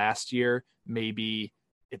demons of last year, maybe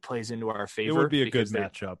it plays into our favor. It would be a good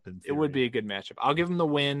matchup. It would be a good matchup. I'll give them the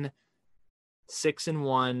win,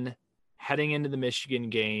 6-1, heading into the Michigan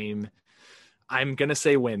game. I'm going to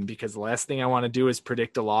say win because the last thing I want to do is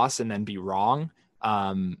predict a loss and then be wrong.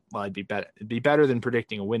 It'd be better than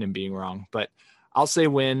predicting a win and being wrong, but I'll say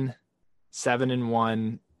win,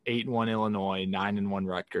 7-1, 8-1 Illinois, 9-1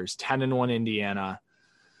 Rutgers, 10-1 Indiana.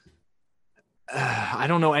 I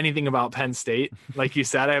don't know anything about Penn State. Like you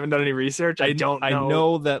said, I haven't done any research. I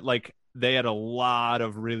know that like they had a lot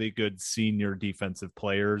of really good senior defensive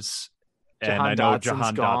players. And I know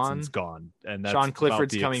Jahan Dotson's gone. And that's Sean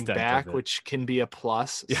Clifford's coming back, which can be a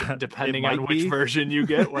plus, depending on which version you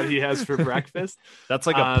get, what he has for breakfast. That's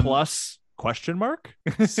like a plus question mark.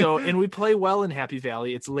 And we play well in Happy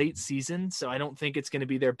Valley. It's late season, so I don't think it's going to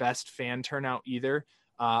be their best fan turnout either.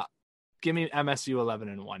 Give me MSU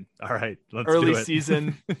 11-1. All right, let's early do it.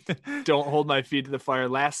 Season. Don't hold my feet to the fire.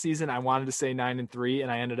 Last season, I wanted to say 9-3,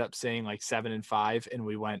 and I ended up saying like 7-5, and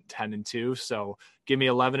we went 10-2. So give me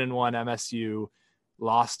 11-1 MSU.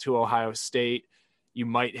 Lost to Ohio State. You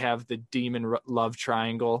might have the demon love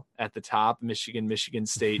triangle at the top: Michigan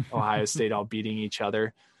State, Ohio State, all beating each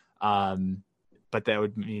other. But that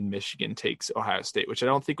would mean Michigan takes Ohio State, which I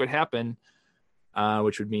don't think would happen.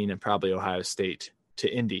 Which would mean probably Ohio State to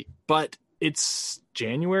Indy, but it's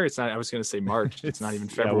January. It's not, I was going to say March. It's not even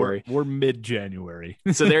February. We're mid-January.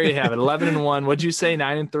 So there you have it. 11-1. What'd you say?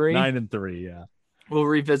 9-3? 9-3. Yeah. We'll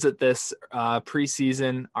revisit this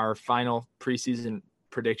preseason. Our final preseason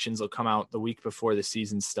predictions will come out the week before the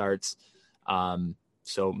season starts.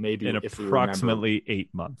 So maybe in approximately 8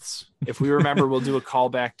 months, if we remember, we'll do a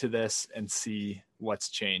callback to this and see what's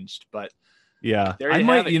changed. But yeah, I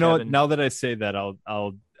might, now that I say that,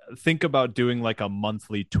 I'll think about doing like a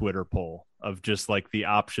monthly Twitter poll of just like the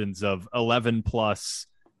options of 11 plus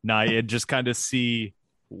 9 and just kind of see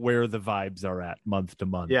where the vibes are at month to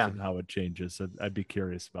month and how it changes. I'd be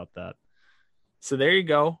curious about that. So there you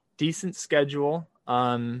go. Decent schedule.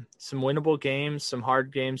 Some winnable games, some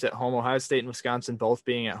hard games at home. Ohio State and Wisconsin both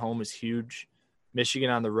being at home is huge. Michigan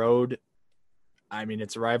on the road. I mean,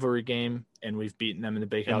 it's a rivalry game, and we've beaten them in the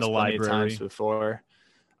Big House plenty of times before.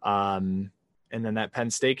 And then that Penn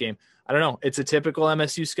State game. I don't know. It's a typical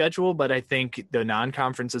MSU schedule, but I think the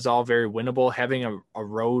non-conference is all very winnable. Having a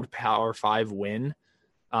road Power 5 win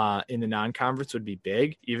in the non-conference would be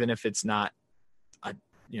big, even if it's not a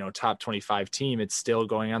top 25 team. It's still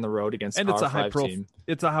going on the road against a Power 5 team.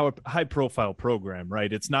 It's a high profile program,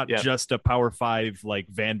 right? It's not just a Power 5 like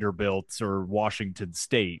Vanderbilt or Washington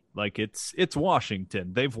State. Like it's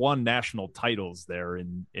Washington. They've won national titles there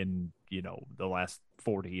in the last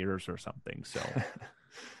 40 years or something. So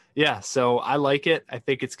so I like it. I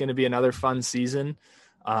think it's going to be another fun season.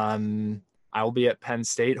 I will be at Penn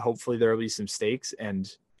State. Hopefully there will be some stakes and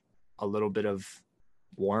a little bit of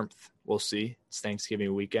warmth. We'll see. It's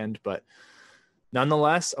Thanksgiving weekend, but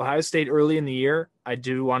nonetheless, Ohio State early in the year. I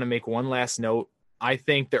do want to make one last note. I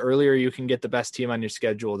think the earlier you can get the best team on your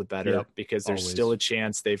schedule, the better, because there's still a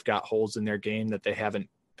chance they've got holes in their game that they haven't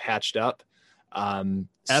patched up.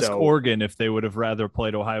 Ask Oregon if they would have rather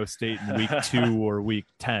played Ohio State in week 2 or week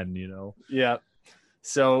 10, Yeah.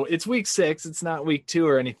 So it's week 6. It's not week 2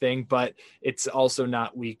 or anything, but it's also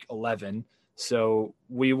not week 11. So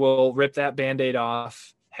we will rip that Band-Aid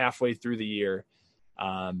off halfway through the year.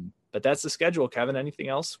 But that's the schedule, Kevin. Anything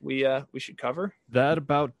else we should cover? That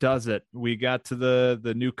about does it. We got to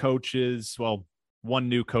the new coaches. Well, one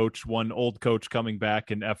new coach, one old coach coming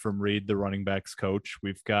back, and Ephraim Reed, the running backs coach.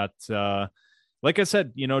 We've got, like I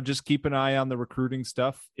said, just keep an eye on the recruiting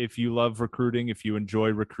stuff. If you love recruiting, if you enjoy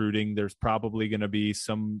recruiting, there's probably going to be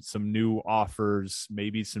some new offers,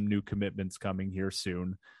 maybe some new commitments coming here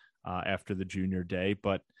soon after the junior day.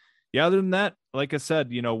 But yeah, other than that, like I said,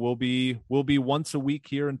 we'll be once a week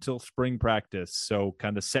here until spring practice. So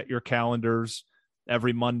kind of set your calendars.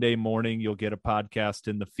 Every Monday morning, you'll get a podcast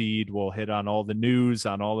in the feed. We'll hit on all the news,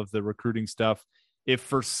 on all of the recruiting stuff. If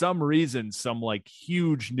for some reason, some like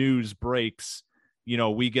huge news breaks,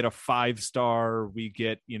 we get a 5-star, we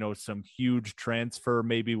get, some huge transfer,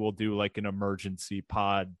 maybe we'll do like an emergency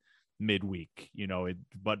pod midweek,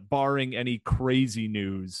 but barring any crazy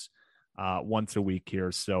news, once a week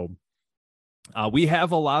here. So we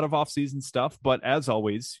have a lot of off-season stuff, but as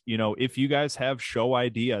always, if you guys have show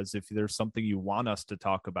ideas, if there's something you want us to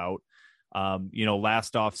talk about,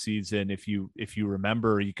 last off-season, if you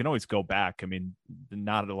remember, you can always go back. I mean,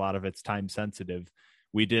 not a lot of it's time sensitive.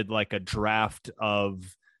 We did like a draft of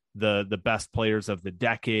the best players of the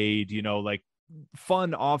decade, like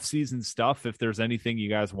fun off-season stuff. If there's anything you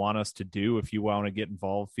guys want us to do, if you want to get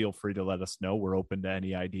involved, feel free to let us know. We're open to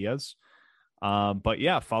any ideas. But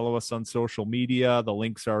yeah, follow us on social media. The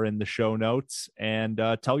links are in the show notes, and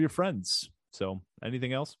tell your friends. So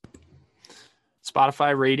anything else?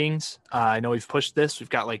 Spotify ratings. I know we've pushed this. We've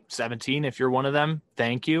got like 17. If you're one of them,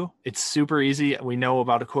 thank you. It's super easy. We know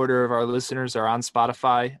about a quarter of our listeners are on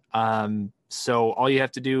Spotify. So all you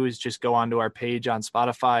have to do is just go onto our page on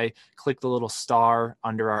Spotify, click the little star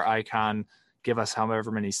under our icon, give us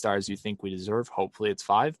however many stars you think we deserve. Hopefully it's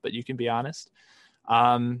 5, but you can be honest.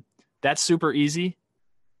 That's super easy.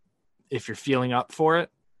 If you're feeling up for it,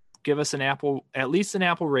 give us at least an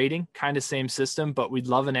Apple rating, kind of same system, but we'd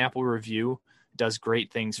love an Apple review. It does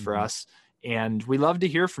great things for us. And we love to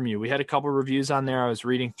hear from you. We had a couple reviews on there. I was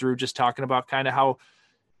reading through, just talking about kind of how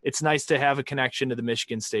it's nice to have a connection to the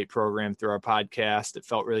Michigan State program through our podcast. It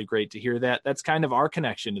felt really great to hear that. That's kind of our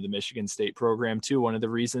connection to the Michigan State program too. One of the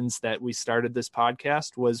reasons that we started this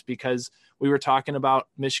podcast was because we were talking about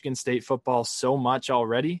Michigan State football so much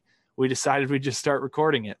already. We decided we'd just start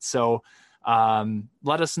recording it. So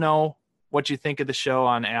let us know what you think of the show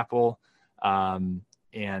on Apple.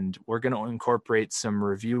 And we're going to incorporate some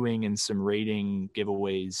reviewing and some rating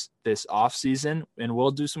giveaways this off season, and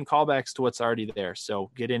we'll do some callbacks to what's already there.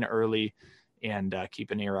 So get in early and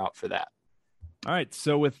keep an ear out for that. All right.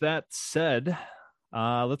 So with that said,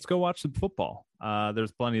 let's go watch some football.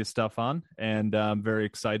 There's plenty of stuff on, and I'm very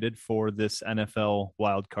excited for this NFL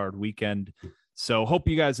wildcard weekend. So hope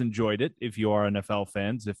you guys enjoyed it. If you are NFL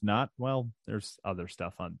fans, if not, well, there's other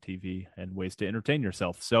stuff on TV and ways to entertain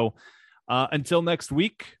yourself. So until next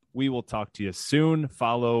week, we will talk to you soon.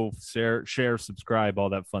 Follow, share, subscribe, all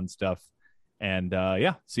that fun stuff. And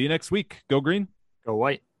yeah, see you next week. Go green. Go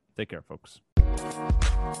white. Take care, folks.